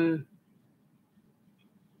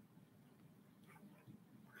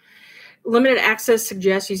 Limited access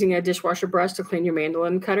suggests using a dishwasher brush to clean your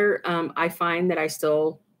mandolin cutter. I find that I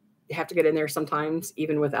still have to get in there sometimes,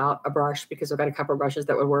 even without a brush, because I've got a couple of brushes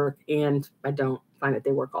that would work, and I don't find that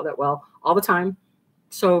they work all that well all the time.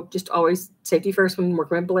 So just always safety first when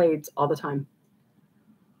working with blades all the time.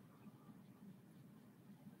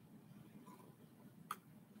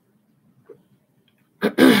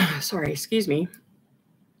 Sorry, excuse me.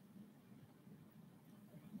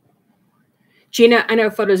 Gina, I know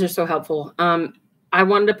photos are so helpful. I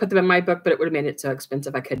wanted to put them in my book, but it would have made it so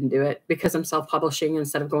expensive I couldn't do it, because I'm self-publishing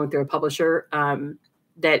instead of going through a publisher,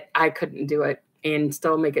 that I couldn't do it and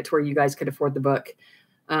still make it to where you guys could afford the book.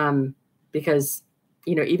 Because,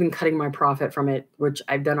 you know, even cutting my profit from it, which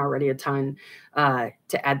I've done already a ton,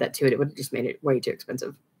 to add that to it, it would have just made it way too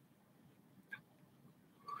expensive.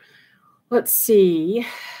 Let's see.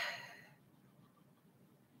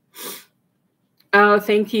 Oh,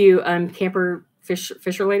 thank you, Camper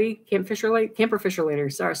Fisher Lady.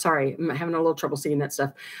 Sorry, I'm having a little trouble seeing that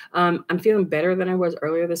stuff. I'm feeling better than I was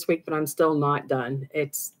earlier this week, but I'm still not done.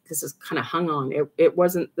 This is kind of hung on. It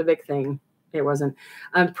wasn't the big thing. It wasn't.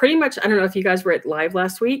 Pretty much, I don't know if you guys were at live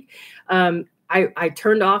last week. I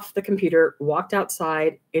turned off the computer, walked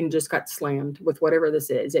outside, and just got slammed with whatever this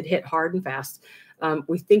is. It hit hard and fast.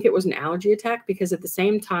 We think it was an allergy attack, because at the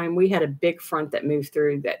same time we had a big front that moved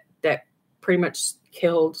through that pretty much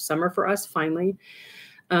killed summer for us finally.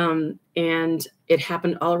 And it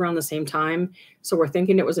happened all around the same time. So we're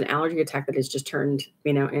thinking it was an allergy attack that has just turned,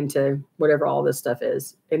 you know, into whatever all this stuff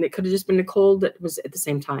is. And it could have just been a cold that was at the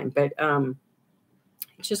same time, but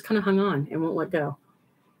it's just kind of hung on and won't let go.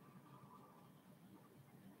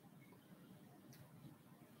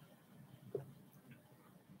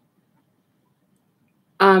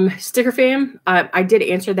 Sticker fam, I did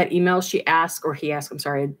answer that email she asked, or he asked, I'm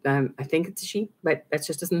sorry. I think it's a she, but that's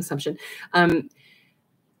just an assumption. Can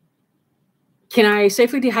I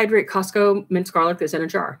safely dehydrate Costco minced garlic that's in a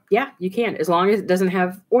jar? Yeah, you can, as long as it doesn't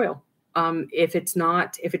have oil. If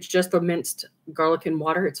it's just the minced garlic and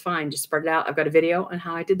water, it's fine. Just spread it out. I've got a video on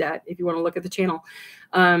how I did that, if you want to look at the channel,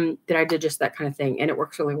 that I did just that kind of thing, and it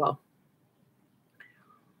works really well.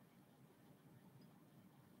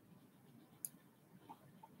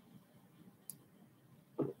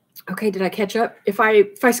 Okay, did I catch up? If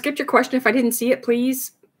I skipped your question, if I didn't see it,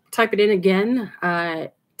 please type it in again.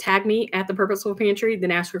 Tag me at the Purposeful Pantry, then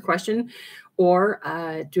ask your question, or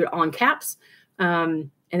do it all in caps, and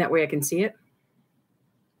that way I can see it.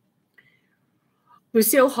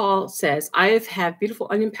 Lucille Hall says, I have had beautiful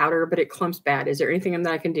onion powder, but it clumps bad. Is there anything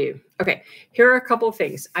that I can do? Okay, here are a couple of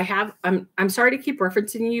things. I'm sorry to keep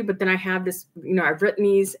referencing you, but then I have this, you know, I've written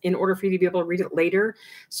these in order for you to be able to read it later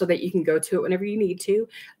so that you can go to it whenever you need to.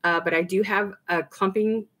 But I do have a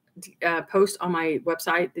clumping post on my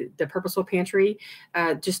website, the Purposeful Pantry.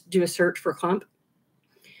 Just do a search for clump.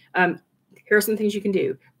 Here are some things you can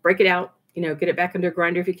do. Break it out, you know, get it back into a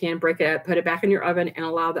grinder if you can, break it up, put it back in your oven, and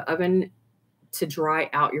allow the oven to dry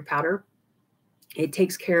out your powder. It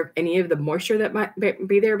takes care of any of the moisture that might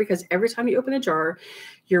be there, because every time you open a jar,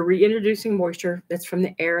 you're reintroducing moisture that's from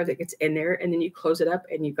the air that gets in there, and then you close it up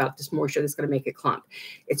and you've got this moisture that's going to make it clump.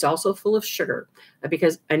 It's also full of sugar,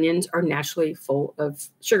 because onions are naturally full of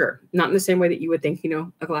sugar, not in the same way that you would think, you know,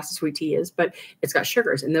 a glass of sweet tea is, but it's got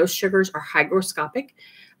sugars, and those sugars are hygroscopic.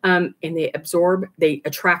 and they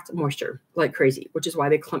attract moisture like crazy, which is why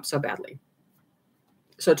they clump so badly.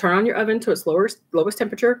 So turn on your oven to its lowest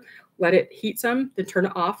temperature, let it heat some, then turn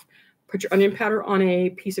it off. Put your onion powder on a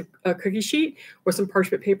piece of cookie sheet with some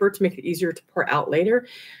parchment paper to make it easier to pour out later.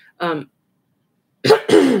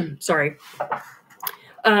 Sorry.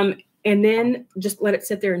 And then just let it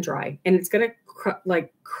sit there and dry. And it's going to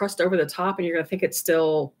crust over the top, and you're going to think it's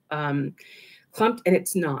still clumped, and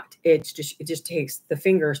it's not. It just takes the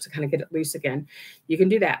fingers to kind of get it loose again. You can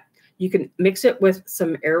do that. You can mix it with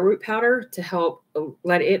some arrowroot powder to help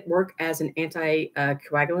let it work as an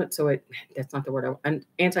anti-coagulant. So that's not the word, an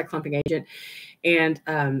anti-clumping agent. And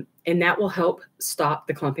that will help stop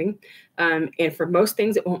the clumping. And for most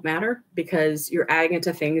things, it won't matter because you're adding it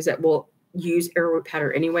to things that will use arrowroot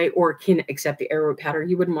powder anyway, or can accept the arrowroot powder.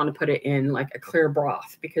 You wouldn't want to put it in like a clear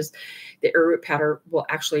broth because the arrowroot powder will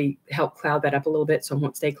actually help cloud that up a little bit so it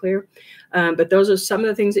won't stay clear. But those are some of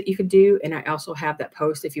the things that you could do. And I also have that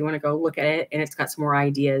post if you want to go look at it, and it's got some more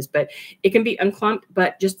ideas, but it can be unclumped,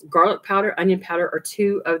 but just garlic powder, onion powder are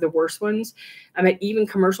two of the worst ones. I mean, even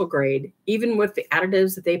commercial grade, even with the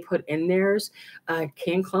additives that they put in theirs,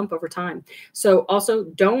 can clump over time. So also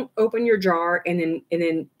don't open your jar and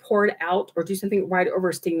then pour it out or do something right over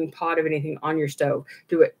a steaming pot of anything on your stove.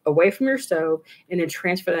 Do it away from your stove and then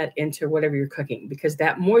transfer that into whatever you're cooking, because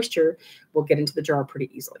that moisture will get into the jar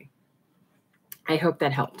pretty easily. I hope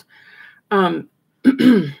that helped.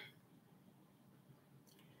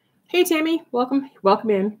 Hey, Tammy, welcome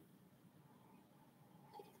in.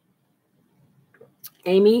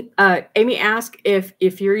 Amy asked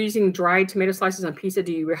if you're using dried tomato slices on pizza,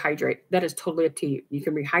 do you rehydrate? That is totally up to you. You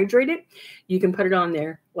can rehydrate it. You can put it on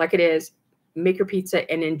there like it is, make your pizza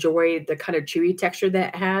and enjoy the kind of chewy texture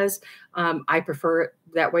that it has. I prefer it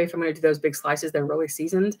that way if I'm going to do those big slices. They're really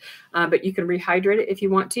seasoned, but you can rehydrate it if you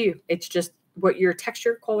want to. It's just what your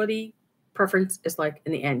texture quality preference is like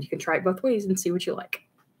in the end. You can try it both ways and see what you like.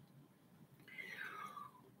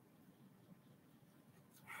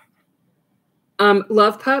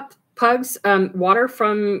 Love pugs. Water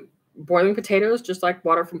from boiling potatoes, just like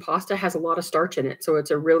water from pasta, has a lot of starch in it. So it's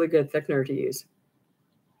a really good thickener to use.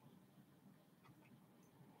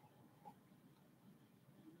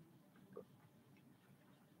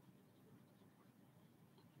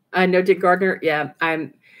 No, Dick Gardner. Yeah,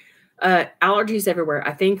 I'm allergies everywhere.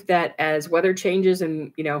 I think that as weather changes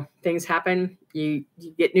and things happen, you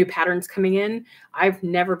get new patterns coming in. I've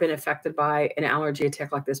never been affected by an allergy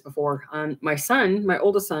attack like this before. My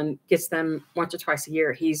oldest son, gets them once or twice a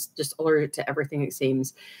year. He's just allergic to everything, it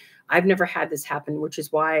seems. I've never had this happen, which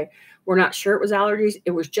is why we're not sure it was allergies.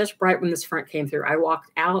 It was just right when this front came through. I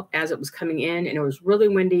walked out as it was coming in, and it was really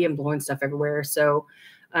windy and blowing stuff everywhere. So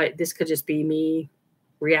this could just be me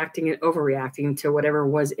reacting and overreacting to whatever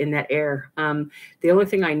was in that air. The only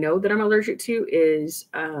thing I know that I'm allergic to is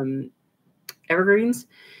evergreens,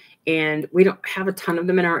 and we don't have a ton of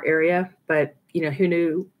them in our area, but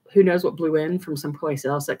who knows what blew in from someplace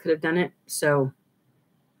else that could have done it. So,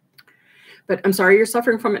 but I'm sorry you're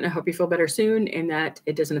suffering from it, and I hope you feel better soon and that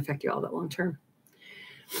it doesn't affect you all that long term.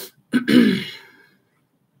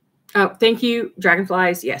 Oh, thank you,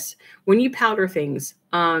 dragonflies. Yes. When you powder things,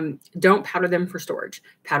 don't powder them for storage.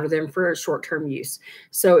 Powder them for short-term use.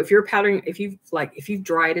 So if you're powdering, if you've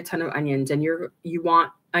dried a ton of onions and you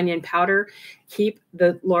want onion powder, keep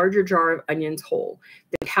the larger jar of onions whole.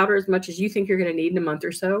 Then powder as much as you think you're going to need in a month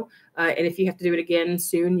or so. And if you have to do it again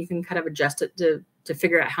soon, you can kind of adjust it to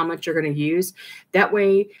figure out how much you're going to use. That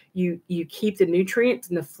way you keep the nutrients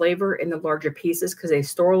and the flavor in the larger pieces because they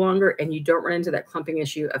store longer, and you don't run into that clumping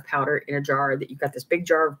issue of powder in a jar, that you've got this big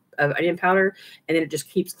jar of onion powder and then it just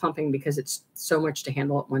keeps clumping because it's so much to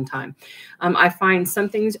handle at one time. I find some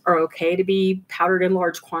things are okay to be powdered in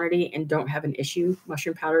large quantity and don't have an issue.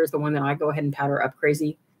 Mushroom powder is the one that I go ahead and powder up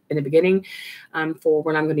crazy in the beginning for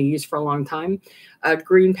when I'm going to use for a long time.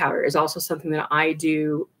 Green powder is also something that I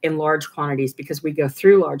do in large quantities because we go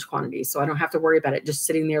through large quantities. So I don't have to worry about it just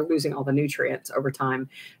sitting there losing all the nutrients over time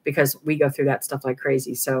because we go through that stuff like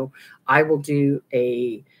crazy. So I will do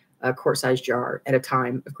a quart-sized jar at a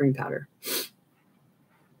time of green powder.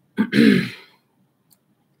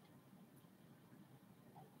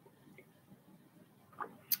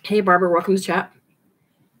 Hey, Barbara, welcome to chat.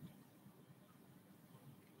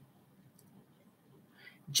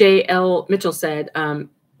 J.L. Mitchell said,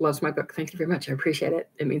 loves my book. Thank you very much. I appreciate it.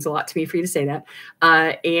 It means a lot to me for you to say that.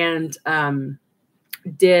 And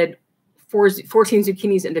did 14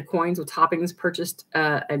 zucchinis into coins with toppings, purchased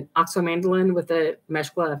an oxo mandolin with a mesh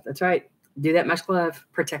glove. That's right. Do that mesh glove.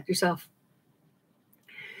 Protect yourself.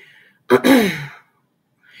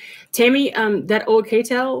 Tammy, that old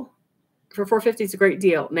K-tail, for $4.50, it's a great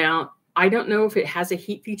deal. Now, I don't know if it has a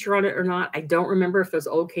heat feature on it or not. I don't remember if those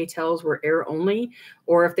old K-Tels were air only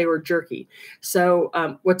or if they were jerky.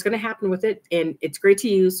 So what's going to happen with it, and it's great to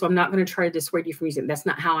use, so I'm not going to try to dissuade you from using it. That's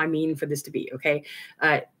not how I mean for this to be, okay?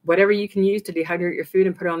 Whatever you can use to dehydrate your food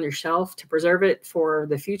and put it on your shelf to preserve it for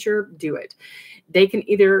the future, do it. They can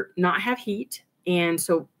either not have heat, and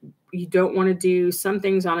so you don't want to do some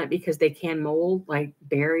things on it because they can mold, like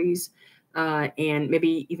berries, and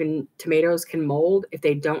maybe even tomatoes can mold if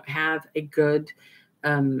they don't have a good,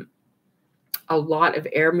 a lot of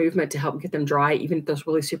air movement to help get them dry, even at those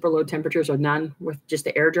really super low temperatures or none with just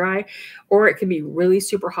the air dry. Or it can be really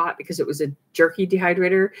super hot because it was a jerky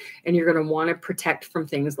dehydrator, and you're going to want to protect from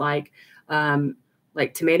things like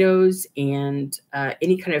tomatoes and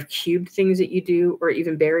any kind of cubed things that you do, or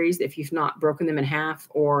even berries if you've not broken them in half,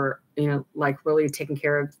 or like really taking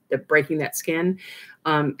care of breaking that skin,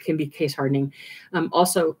 can be case hardening.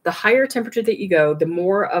 Also, the higher temperature that you go, the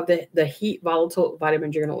more of the heat volatile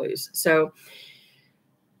vitamins you're going to lose. So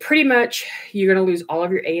pretty much you're going to lose all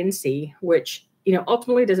of your A and C, which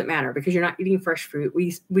ultimately doesn't matter because you're not eating fresh fruit.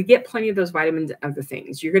 We get plenty of those vitamins and other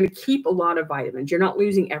things. You're going to keep a lot of vitamins. You're not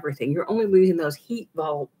losing everything. You're only losing those heat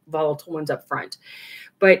volatile ones up front.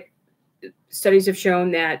 But studies have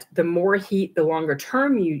shown that the more heat, the longer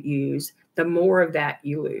term you use, the more of that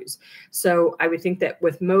you lose. So I would think that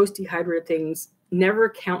with most dehydrated things, never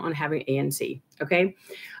count on having A and C, okay?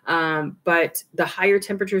 But the higher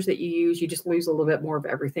temperatures that you use, you just lose a little bit more of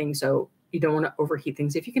everything. So you don't want to overheat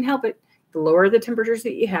things if you can help it. The lower the temperatures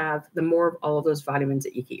that you have, the more of all of those vitamins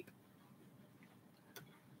that you keep.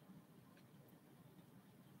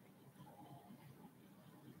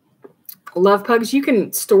 Love Pugs, you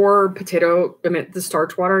can store the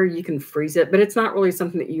starch water, you can freeze it, but it's not really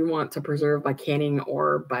something that you want to preserve by canning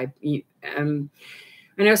or by, I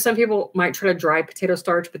know some people might try to dry potato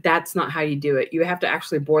starch, but that's not how you do it. You have to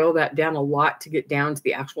actually boil that down a lot to get down to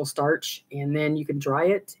the actual starch, and then you can dry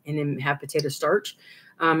it and then have potato starch.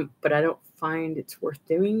 But I don't find it's worth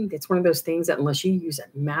doing. It's one of those things that unless you use a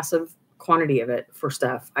massive quantity of it for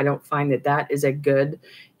stuff, I don't find that is a good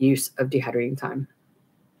use of dehydrating time.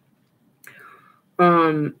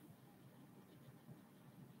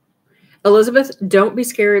 Elizabeth, don't be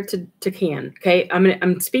scared to can. Okay.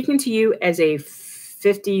 I'm speaking to you as a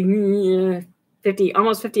 50,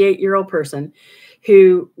 almost 58-year-old person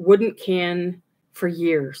who wouldn't can for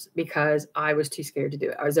years because I was too scared to do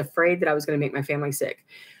it. I was afraid that I was going to make my family sick.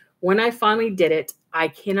 When I finally did it, I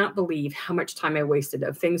cannot believe how much time I wasted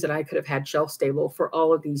of things that I could have had shelf stable for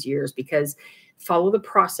all of these years, because follow the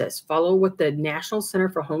process, follow what the National Center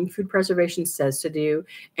for Home Food Preservation says to do,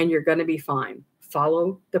 and you're going to be fine.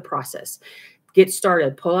 Follow the process. Get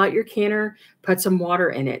started. Pull out your canner, put some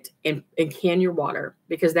water in it, and can your water,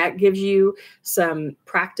 because that gives you some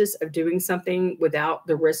practice of doing something without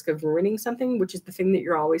the risk of ruining something, which is the thing that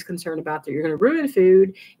you're always concerned about, that you're going to ruin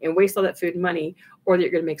food and waste all that food and money, or that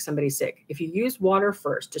you're going to make somebody sick. If you use water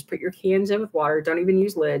first, just put your cans in with water. Don't even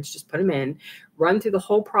use lids. Just put them in. Run through the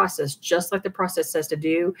whole process, just like the process says to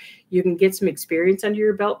do. You can get some experience under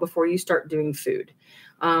your belt before you start doing food.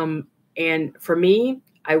 And for me,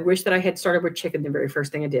 I wish that I had started with chicken the very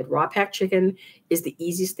first thing I did. Raw packed chicken is the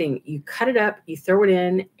easiest thing. You cut it up, you throw it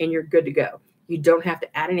in, and you're good to go. You don't have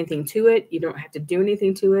to add anything to it. You don't have to do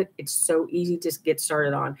anything to it. It's so easy to get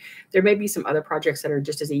started on. There may be some other projects that are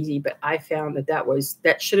just as easy, but I found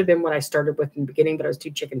that should have been what I started with in the beginning, but I was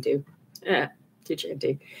too chicken too. Too chicken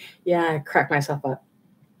too. Yeah, I cracked myself up.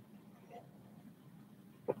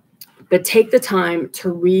 But take the time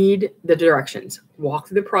to read the directions, walk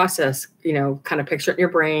through the process, kind of picture it in your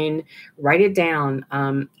brain, write it down.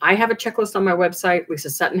 I have a checklist on my website. Lisa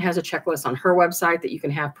Sutton has a checklist on her website that you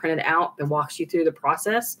can have printed out that walks you through the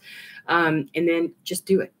process. And then just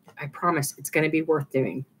do it. I promise it's going to be worth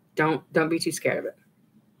doing. Don't be too scared of it.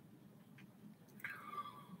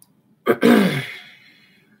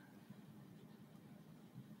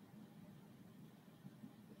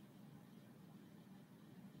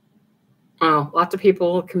 Oh, lots of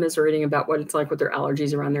people commiserating about what it's like with their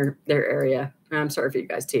allergies around their area. I'm sorry for you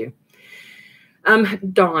guys too.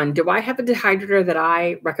 Dawn, do I have a dehydrator that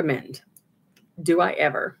I recommend? Do I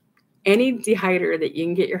ever? Any dehydrator that you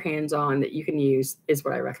can get your hands on that you can use is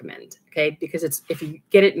what I recommend. Okay. Because if you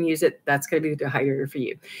get it and use it, that's going to be the dehydrator for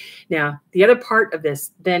you. Now, the other part of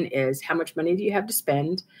this then is, how much money do you have to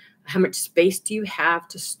spend? How much space do you have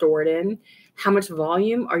to store it in? How much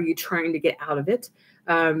volume are you trying to get out of it?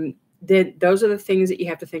 Then those are the things that you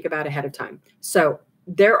have to think about ahead of time. So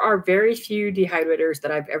there are very few dehydrators that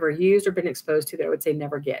I've ever used or been exposed to that I would say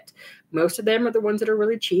never get. Most of them are the ones that are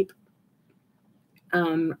really cheap.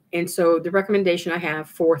 And so the recommendation I have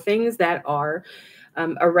for things that are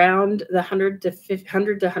around the $100 to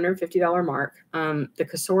 $150 mark, the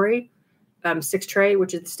Kasori 6 tray,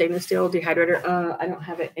 which is the stainless steel dehydrator. I don't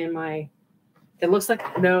have it in my, it looks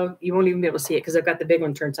like, no, you won't even be able to see it because I've got the big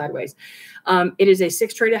one turned sideways. It is a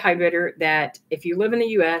 6 tray dehydrator that if you live in the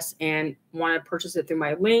US and want to purchase it through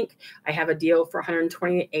my link, I have a deal for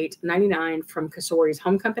 $128.99 from Kasori's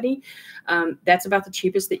Home Company. That's about the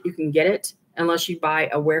cheapest that you can get it unless you buy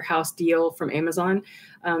a warehouse deal from Amazon.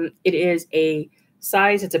 It is a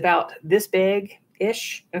size, it's about this big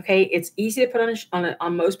ish. Okay. It's easy to put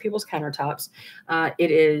on most people's countertops.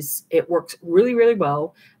 It works really, really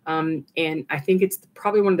well. And I think it's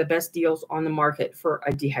probably one of the best deals on the market for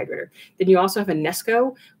a dehydrator. Then you also have a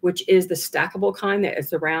Nesco, which is the stackable kind that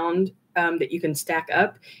is around, that you can stack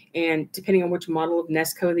up. And depending on which model of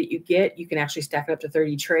Nesco that you get, you can actually stack it up to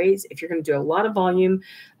 30 trays. If you're going to do a lot of volume,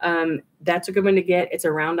 that's a good one to get. It's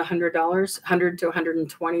around $100, $100 to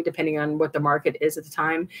 $120, depending on what the market is at the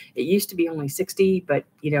time. It used to be only $60, but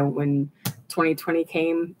you know, when 2020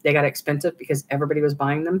 came, they got expensive because everybody was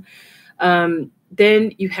buying them.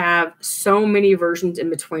 Then you have so many versions in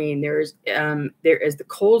between. There is the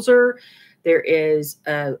Colzer, there is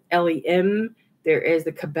LEM, there is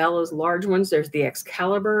the Cabela's large ones, there's the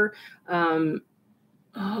Excalibur.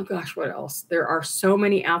 Oh gosh, what else? There are so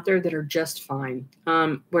many out there that are just fine.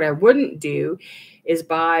 What I wouldn't do is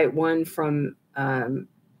buy one from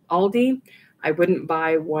Aldi. I wouldn't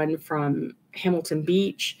buy one from Hamilton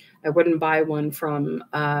Beach. I wouldn't buy one from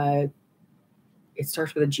it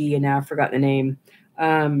starts with a G and now I've forgotten the name.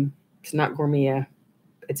 It's not Gourmet.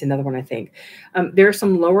 It's another one, I think. There are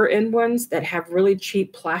some lower end ones that have really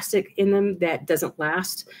cheap plastic in them that doesn't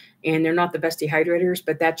last, and they're not the best dehydrators,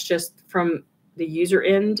 but that's just from the user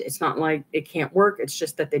end. It's not like it can't work. It's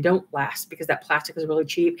just that they don't last because that plastic is really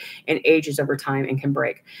cheap and ages over time and can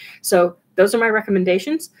break. So those are my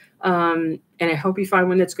recommendations. And I hope you find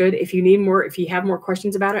one that's good. If you need more, if you have more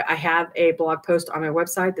questions about it, I have a blog post on my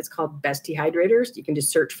website that's called Best Dehydrators. You can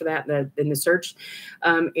just search for that in the search,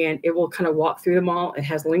 and it will kind of walk through them all. It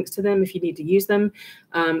has links to them if you need to use them.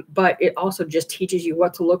 But it also just teaches you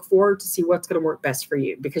what to look for to see what's going to work best for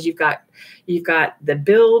you, because you've got the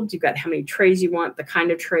build, you've got how many trays you want, the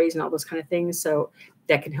kind of trays and all those kind of things. So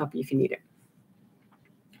that can help you if you need it.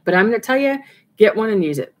 But I'm going to tell you, get one and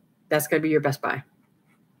use it. That's going to be your best buy.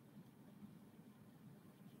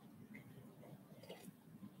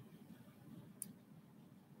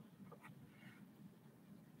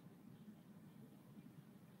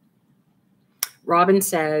 Robin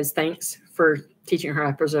says, thanks for teaching her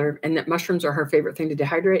how to preserve, and that mushrooms are her favorite thing to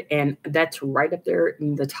dehydrate. And that's right up there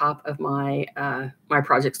in the top of my my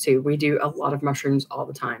projects too. We do a lot of mushrooms all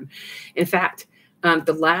the time. In fact,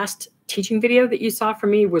 the last teaching video that you saw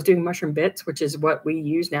from me was doing mushroom bits, which is what we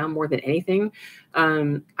use now more than anything.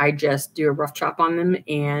 I just do a rough chop on them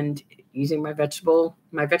and using my vegetable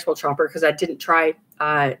chopper, because I didn't try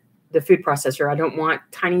the food processor. I don't want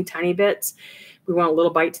tiny, tiny bits. We want a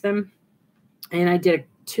little bite to them. And I did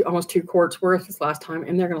almost 2 quarts worth this last time,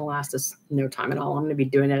 and they're going to last us no time at all. I'm going to be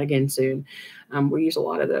doing that again soon. We use a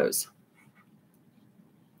lot of those.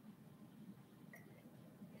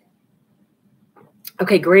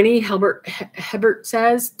 Okay, Granny Hebert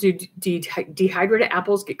says, do dehydrated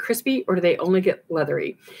apples get crispy or do they only get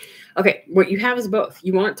leathery? Okay, what you have is both.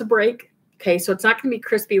 You want it to break. Okay, so it's not going to be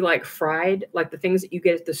crispy like fried, like the things that you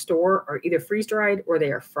get at the store are either freeze-dried or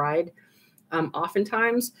they are fried.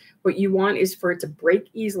 Oftentimes, what you want is for it to break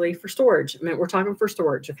easily for storage. I mean, we're talking for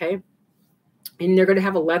storage, okay? And they're going to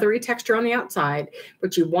have a leathery texture on the outside,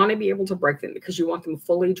 but you want to be able to break them because you want them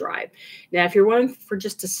fully dry. Now, if you're wanting for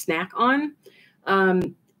just to snack on,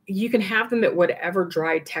 you can have them at whatever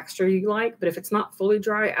dry texture you like, but if it's not fully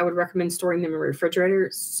dry, I would recommend storing them in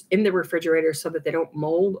the refrigerator so that they don't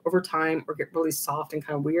mold over time or get really soft and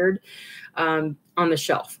kind of weird on the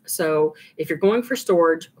shelf. So if you're going for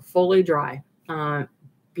storage, fully dry,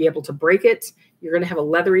 be able to break it. You're going to have a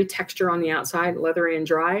leathery texture on the outside, leathery and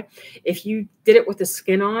dry. If you did it with the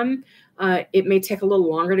skin on, it may take a little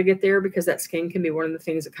longer to get there because that skin can be one of the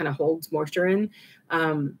things that kind of holds moisture in.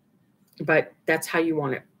 But that's how you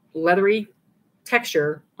want it. Leathery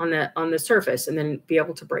texture on the surface, and then be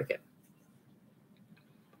able to break it.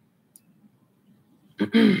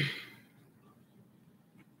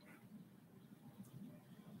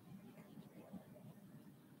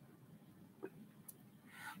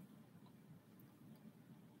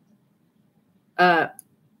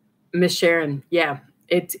 Miss Sharon, yeah,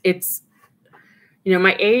 it's you know,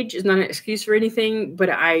 my age is not an excuse for anything, but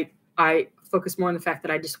I focus more on the fact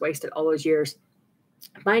that I just wasted all those years.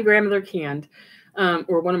 My grandmother canned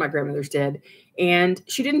or one of my grandmothers did. And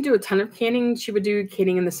she didn't do a ton of canning. She would do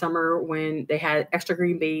canning in the summer when they had extra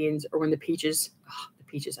green beans or when the peaches,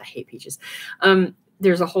 I hate peaches.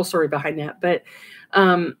 There's a whole story behind that. But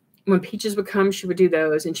when peaches would come, she would do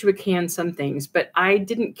those and she would can some things. But I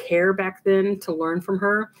didn't care back then to learn from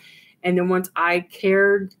her. And then once I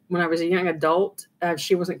cared, when I was a young adult,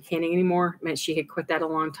 she wasn't canning anymore. I mean, she had quit that a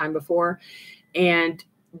long time before. And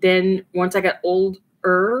then once I got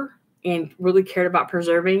older and really cared about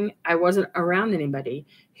preserving, I wasn't around anybody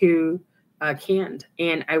who canned.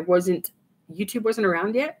 And YouTube wasn't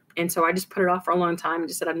around yet. And so I just put it off for a long time and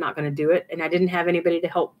just said, I'm not going to do it. And I didn't have anybody to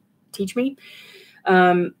help teach me.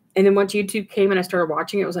 And then once YouTube came and I started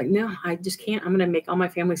watching it, I was like, no, I just can't. I'm going to make all my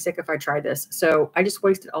family sick if I try this. So I just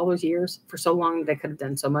wasted all those years for so long that I could have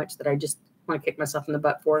done so much that I just want to kick myself in the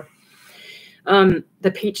butt for.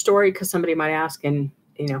 The peach story, because somebody might ask, and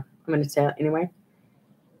I'm going to say it anyway.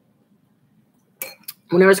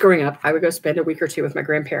 When I was growing up, I would go spend a week or two with my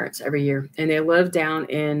grandparents every year. And they lived down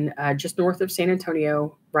in just north of San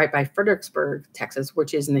Antonio, right by Fredericksburg, Texas,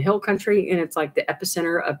 which is in the hill country. And it's like the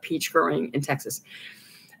epicenter of peach growing in Texas.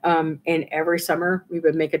 And every summer we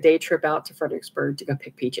would make a day trip out to Fredericksburg to go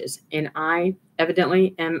pick peaches. And I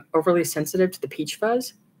evidently am overly sensitive to the peach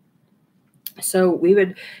fuzz. So we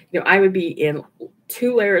would, I would be in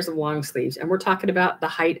 2 layers of long sleeves, and we're talking about the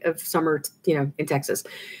height of summer, in Texas,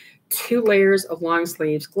 2 layers of long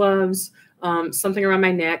sleeves, gloves, something around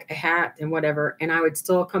my neck, a hat and whatever. And I would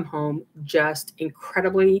still come home just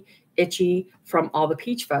incredibly itchy from all the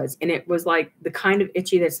peach fuzz. And it was like the kind of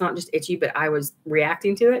itchy that's not just itchy, but I was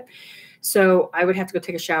reacting to it. So I would have to go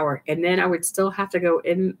take a shower, and then I would still have to go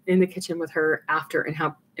in the kitchen with her after and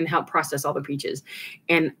help process all the peaches.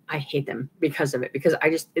 And I hate them because of it, because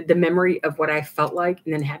the memory of what I felt like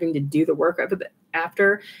and then having to do the work of it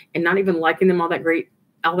after and not even liking them all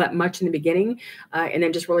that much in the beginning, and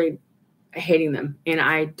then just really hating them. And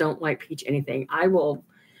I don't like peach anything. I will,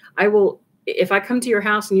 if I come to your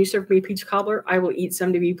house and you serve me peach cobbler, I will eat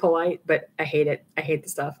some to be polite, but I hate it. I hate the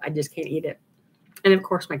stuff. I just can't eat it. And of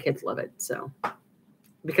course my kids love it. So,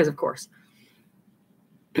 because of course.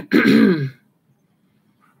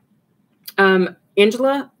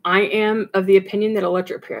 Angela, I am of the opinion that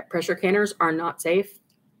electric pressure canners are not safe,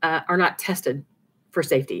 are not tested for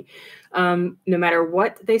safety. No matter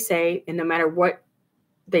what they say, and no matter what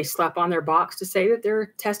they slap on their box to say that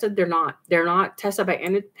they're tested, they're not. They're not tested by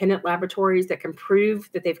independent laboratories that can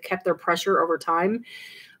prove that they've kept their pressure over time.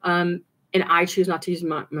 And I choose not to use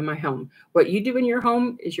them in my home. What you do in your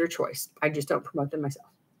home is your choice. I just don't promote them myself.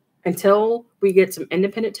 Until we get some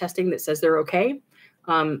independent testing that says they're okay,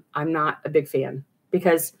 I'm not a big fan,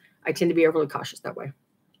 because I tend to be overly cautious that way.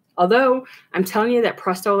 Although I'm telling you that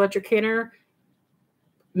Presto electric canner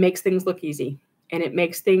makes things look easy, and it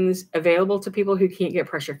makes things available to people who can't get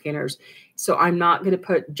pressure canners. So I'm not going to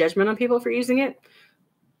put judgment on people for using it.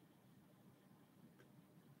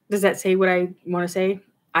 Does that say what I want to say?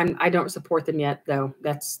 I don't support them yet, though.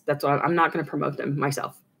 That's what I'm not going to promote them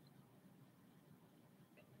myself.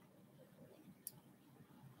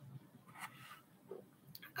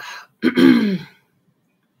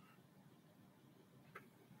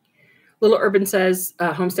 Little Urban says,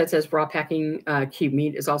 Homestead says raw packing cube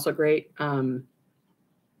meat is also great. And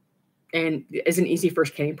is an easy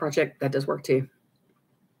first canning project. That does work too.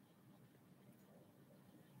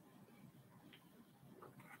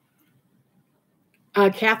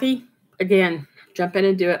 Kathy, again, jump in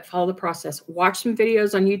and do it. Follow the process. Watch some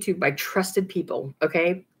videos on YouTube by trusted people.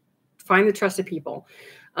 Okay. Find the trusted people.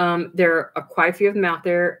 There are quite a few of them out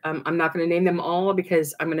there. I'm not going to name them all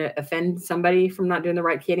because I'm going to offend somebody from not doing the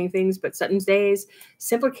right canning things, but Sutton's Days,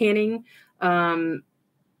 Simple Canning,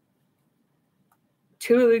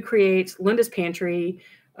 Tululu Creates, Linda's Pantry.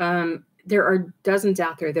 There are dozens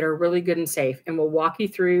out there that are really good and safe and will walk you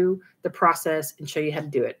through the process and show you how to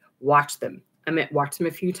do it. Watch them. Watch them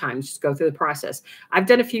a few times. Just go through the process. I've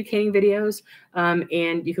done a few canning videos,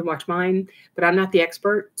 and you can watch mine, but I'm not the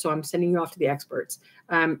expert, so I'm sending you off to the experts.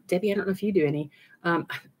 Debbie, I don't know if you do any.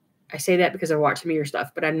 I say that because I watch some of your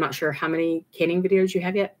stuff, but I'm not sure how many canning videos you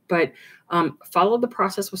have yet. But follow the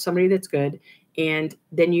process with somebody that's good, and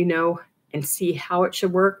then and see how it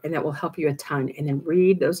should work, and that will help you a ton. And then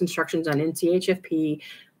read those instructions on NCHFP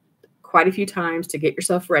quite a few times to get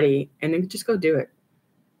yourself ready, and then just go do it.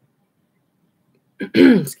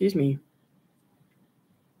 Excuse me.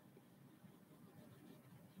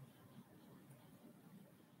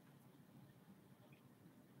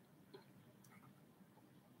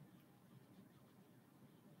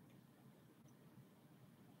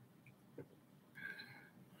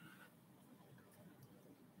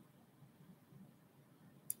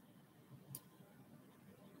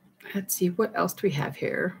 Let's see, what else do we have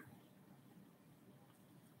here?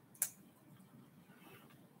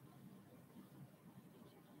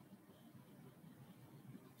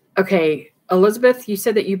 Okay, Elizabeth, you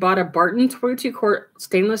said that you bought a Barton 22-quart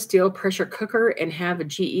stainless steel pressure cooker and have a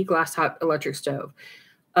GE glass top electric stove.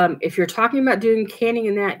 If you're talking about doing canning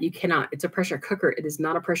in that, you cannot. It's a pressure cooker. It is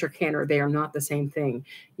not a pressure canner. They are not the same thing.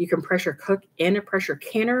 You can pressure cook in a pressure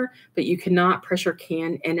canner, but you cannot pressure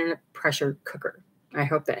can in a pressure cooker. I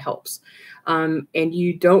hope that helps. And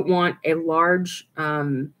you don't want a large,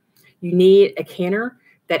 you need a canner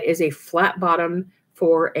that is a flat bottom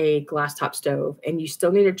for a glass top stove. And you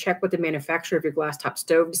still need to check with the manufacturer of your glass top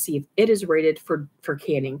stove to see if it is rated for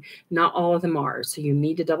canning. Not all of them are. So you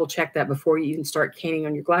need to double check that before you even start canning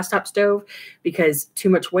on your glass top stove, because too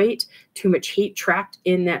much weight, too much heat trapped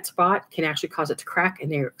in that spot can actually cause it to crack,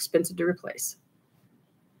 and they're expensive to replace.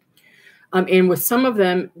 And with some of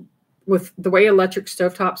them, with the way electric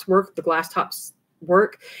stovetops work, the glass tops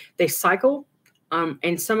work, they cycle.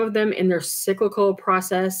 And some of them in their cyclical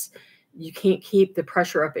process, you can't keep the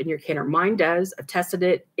pressure up in your canner. Mine does. I've tested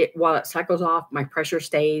it. While it cycles off, my pressure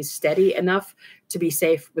stays steady enough to be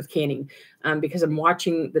safe with canning, because I'm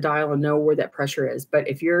watching the dial and know where that pressure is. But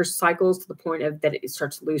if yours cycles to the point of that it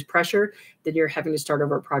starts to lose pressure, then you're having to start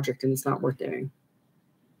over a project, and it's not worth doing.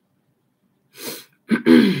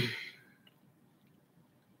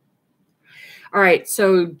 All right.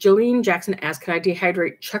 So Jolene Jackson asked, can I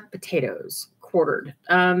dehydrate chuck potatoes quartered?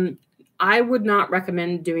 I would not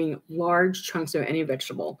recommend doing large chunks of any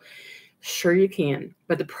vegetable. Sure, you can.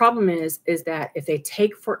 But the problem is that if they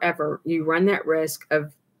take forever, you run that risk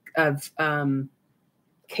of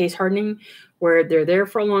case hardening, where they're there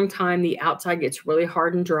for a long time. The outside gets really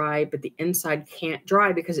hard and dry, but the inside can't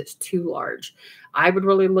dry because it's too large. I would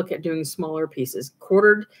really look at doing smaller pieces.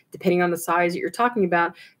 Quartered, depending on the size that you're talking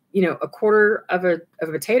about, you know, a quarter of a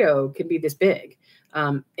potato can be this big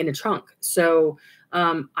in a chunk. So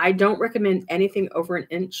I don't recommend anything over an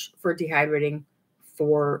inch for dehydrating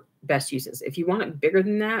for best uses. If you want it bigger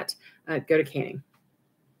than that, go to canning.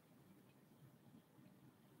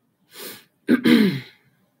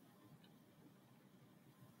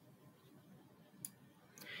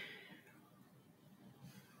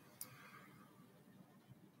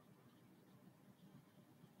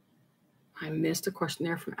 I missed a question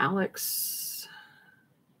there from Alex.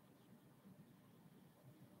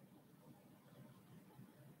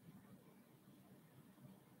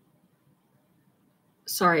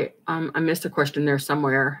 Sorry, I missed a question there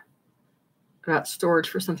somewhere about storage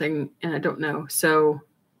for something, and I don't know. So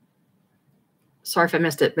sorry if I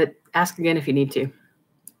missed it, but ask again if you need to.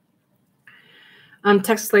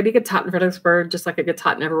 Texas lady gets hot in Fredericksburg, just like it gets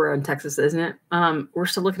hot everywhere in Texas, isn't it? We're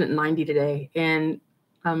still looking at 90 today, and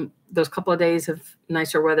those couple of days of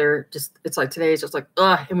nicer weather, just it's like today is just like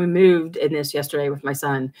ugh. And we moved in this yesterday with my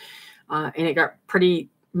son, and it got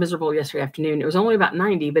pretty miserable yesterday afternoon. It was only about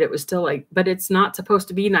 90, but it was still like, but it's not supposed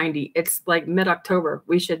to be 90. It's like mid-October.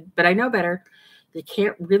 We should, but I know better. You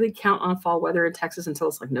can't really count on fall weather in Texas until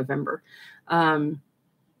it's like November.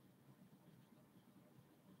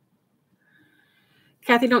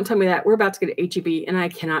 Kathy, don't tell me that. We're about to get HEB, and I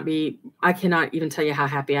cannot even tell you how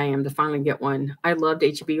happy I am to finally get one. I loved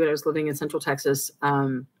HEB when I was living in Central Texas,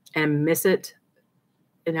 and miss it.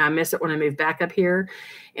 And I miss it when I moved back up here.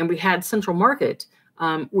 And we had Central Market,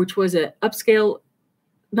 which was an upscale,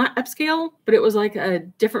 not upscale, but it was like a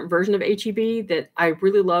different version of HEB that I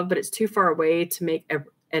really love, but it's too far away to make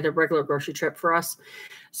at a regular grocery trip for us.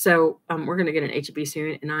 So we're going to get an HEB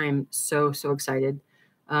soon, and I am so, so excited.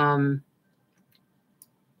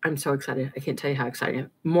 I'm so excited. I can't tell you how excited,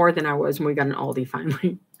 more than I was when we got an Aldi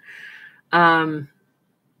finally.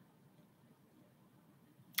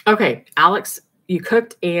 Okay, Alex, you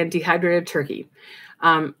cooked and dehydrated turkey.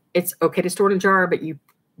 It's okay to store in a jar,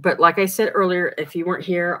 but like I said earlier, if you weren't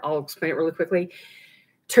here, I'll explain it really quickly.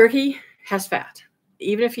 Turkey has fat.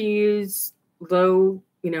 Even if you use low,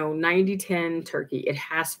 90-10 turkey, it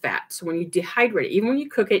has fat. So when you dehydrate it, even when you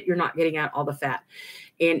cook it, you're not getting out all the fat.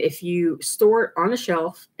 And if you store it on a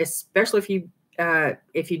shelf, especially if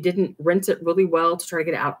you didn't rinse it really well to try to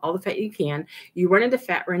get out all the fat you can, you run into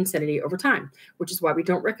fat rancidity over time, which is why we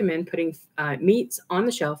don't recommend putting meats on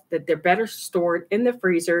the shelf, that they're better stored in the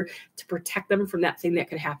freezer to protect them from that thing that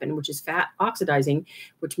could happen, which is fat oxidizing,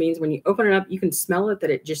 which means when you open it up, you can smell it,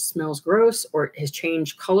 that it just smells gross or it has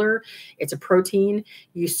changed color. It's a protein.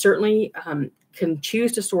 You certainly can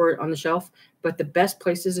choose to store it on the shelf, but the best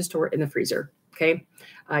place is to store it in the freezer. Okay.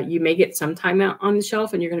 You may get some time out on the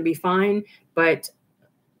shelf and you're going to be fine, but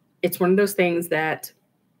it's one of those things that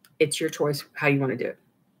it's your choice how you want to do it.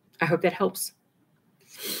 I hope that helps.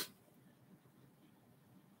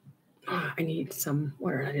 Oh, I need some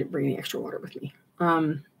water. I didn't bring any extra water with me.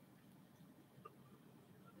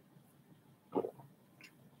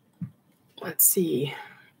 Let's see.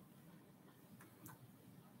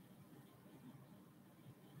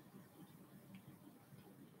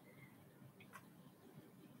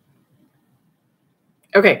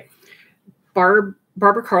 Okay.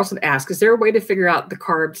 Barbara Carlson asks, is there a way to figure out the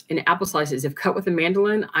carbs in apple slices if cut with a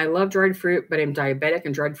mandolin? I love dried fruit, but I'm diabetic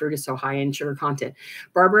and dried fruit is so high in sugar content.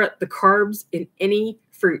 Barbara, the carbs in any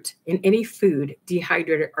fruit, in any food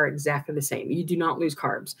dehydrated are exactly the same. You do not lose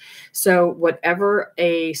carbs. So whatever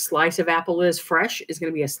a slice of apple is fresh is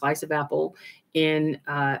going to be a slice of apple in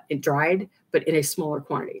dried, but in a smaller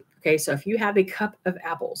quantity. Okay, so if you have a cup of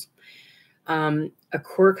apples, a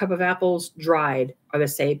quarter cup of apples dried are the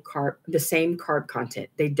same carb content.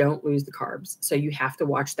 They don't lose the carbs. So you have to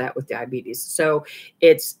watch that with diabetes. So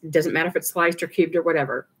it doesn't matter if it's sliced or cubed or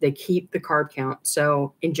whatever, they keep the carb count.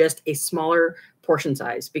 So in just a smaller portion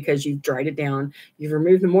size, because you've dried it down, you've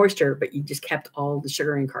removed the moisture, but you just kept all the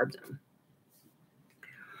sugar and carbs in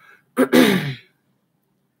them.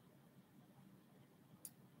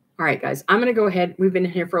 All right, guys, I'm going to go ahead. We've been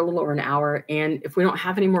here for a little over an hour. And if we don't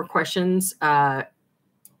have any more questions, I'm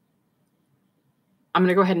going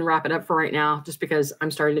to go ahead and wrap it up for right now, just because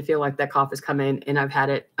I'm starting to feel like that cough is coming and I've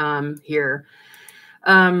had it here.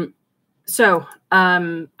 So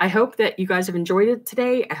I hope that you guys have enjoyed it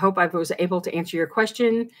today. I hope I was able to answer your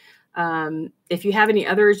question. If you have any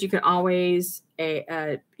others, you can always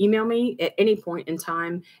email me at any point in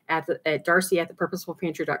time at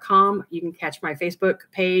darcy@thepurposefulpantry.com. You can catch my Facebook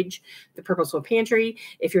page, The Purposeful Pantry.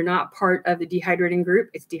 If you're not part of the dehydrating group,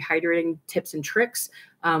 it's Dehydrating Tips and Tricks,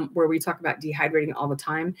 where we talk about dehydrating all the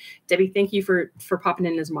time. Debbie, thank you for popping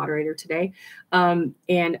in as moderator today.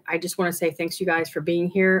 And I just want to say thanks you guys for being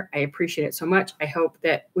here. I appreciate it so much. I hope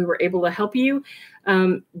that we were able to help you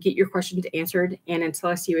get your questions answered. And until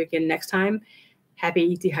I see you again next time,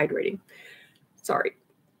 happy dehydrating. Sorry.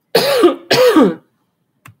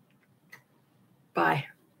 Bye.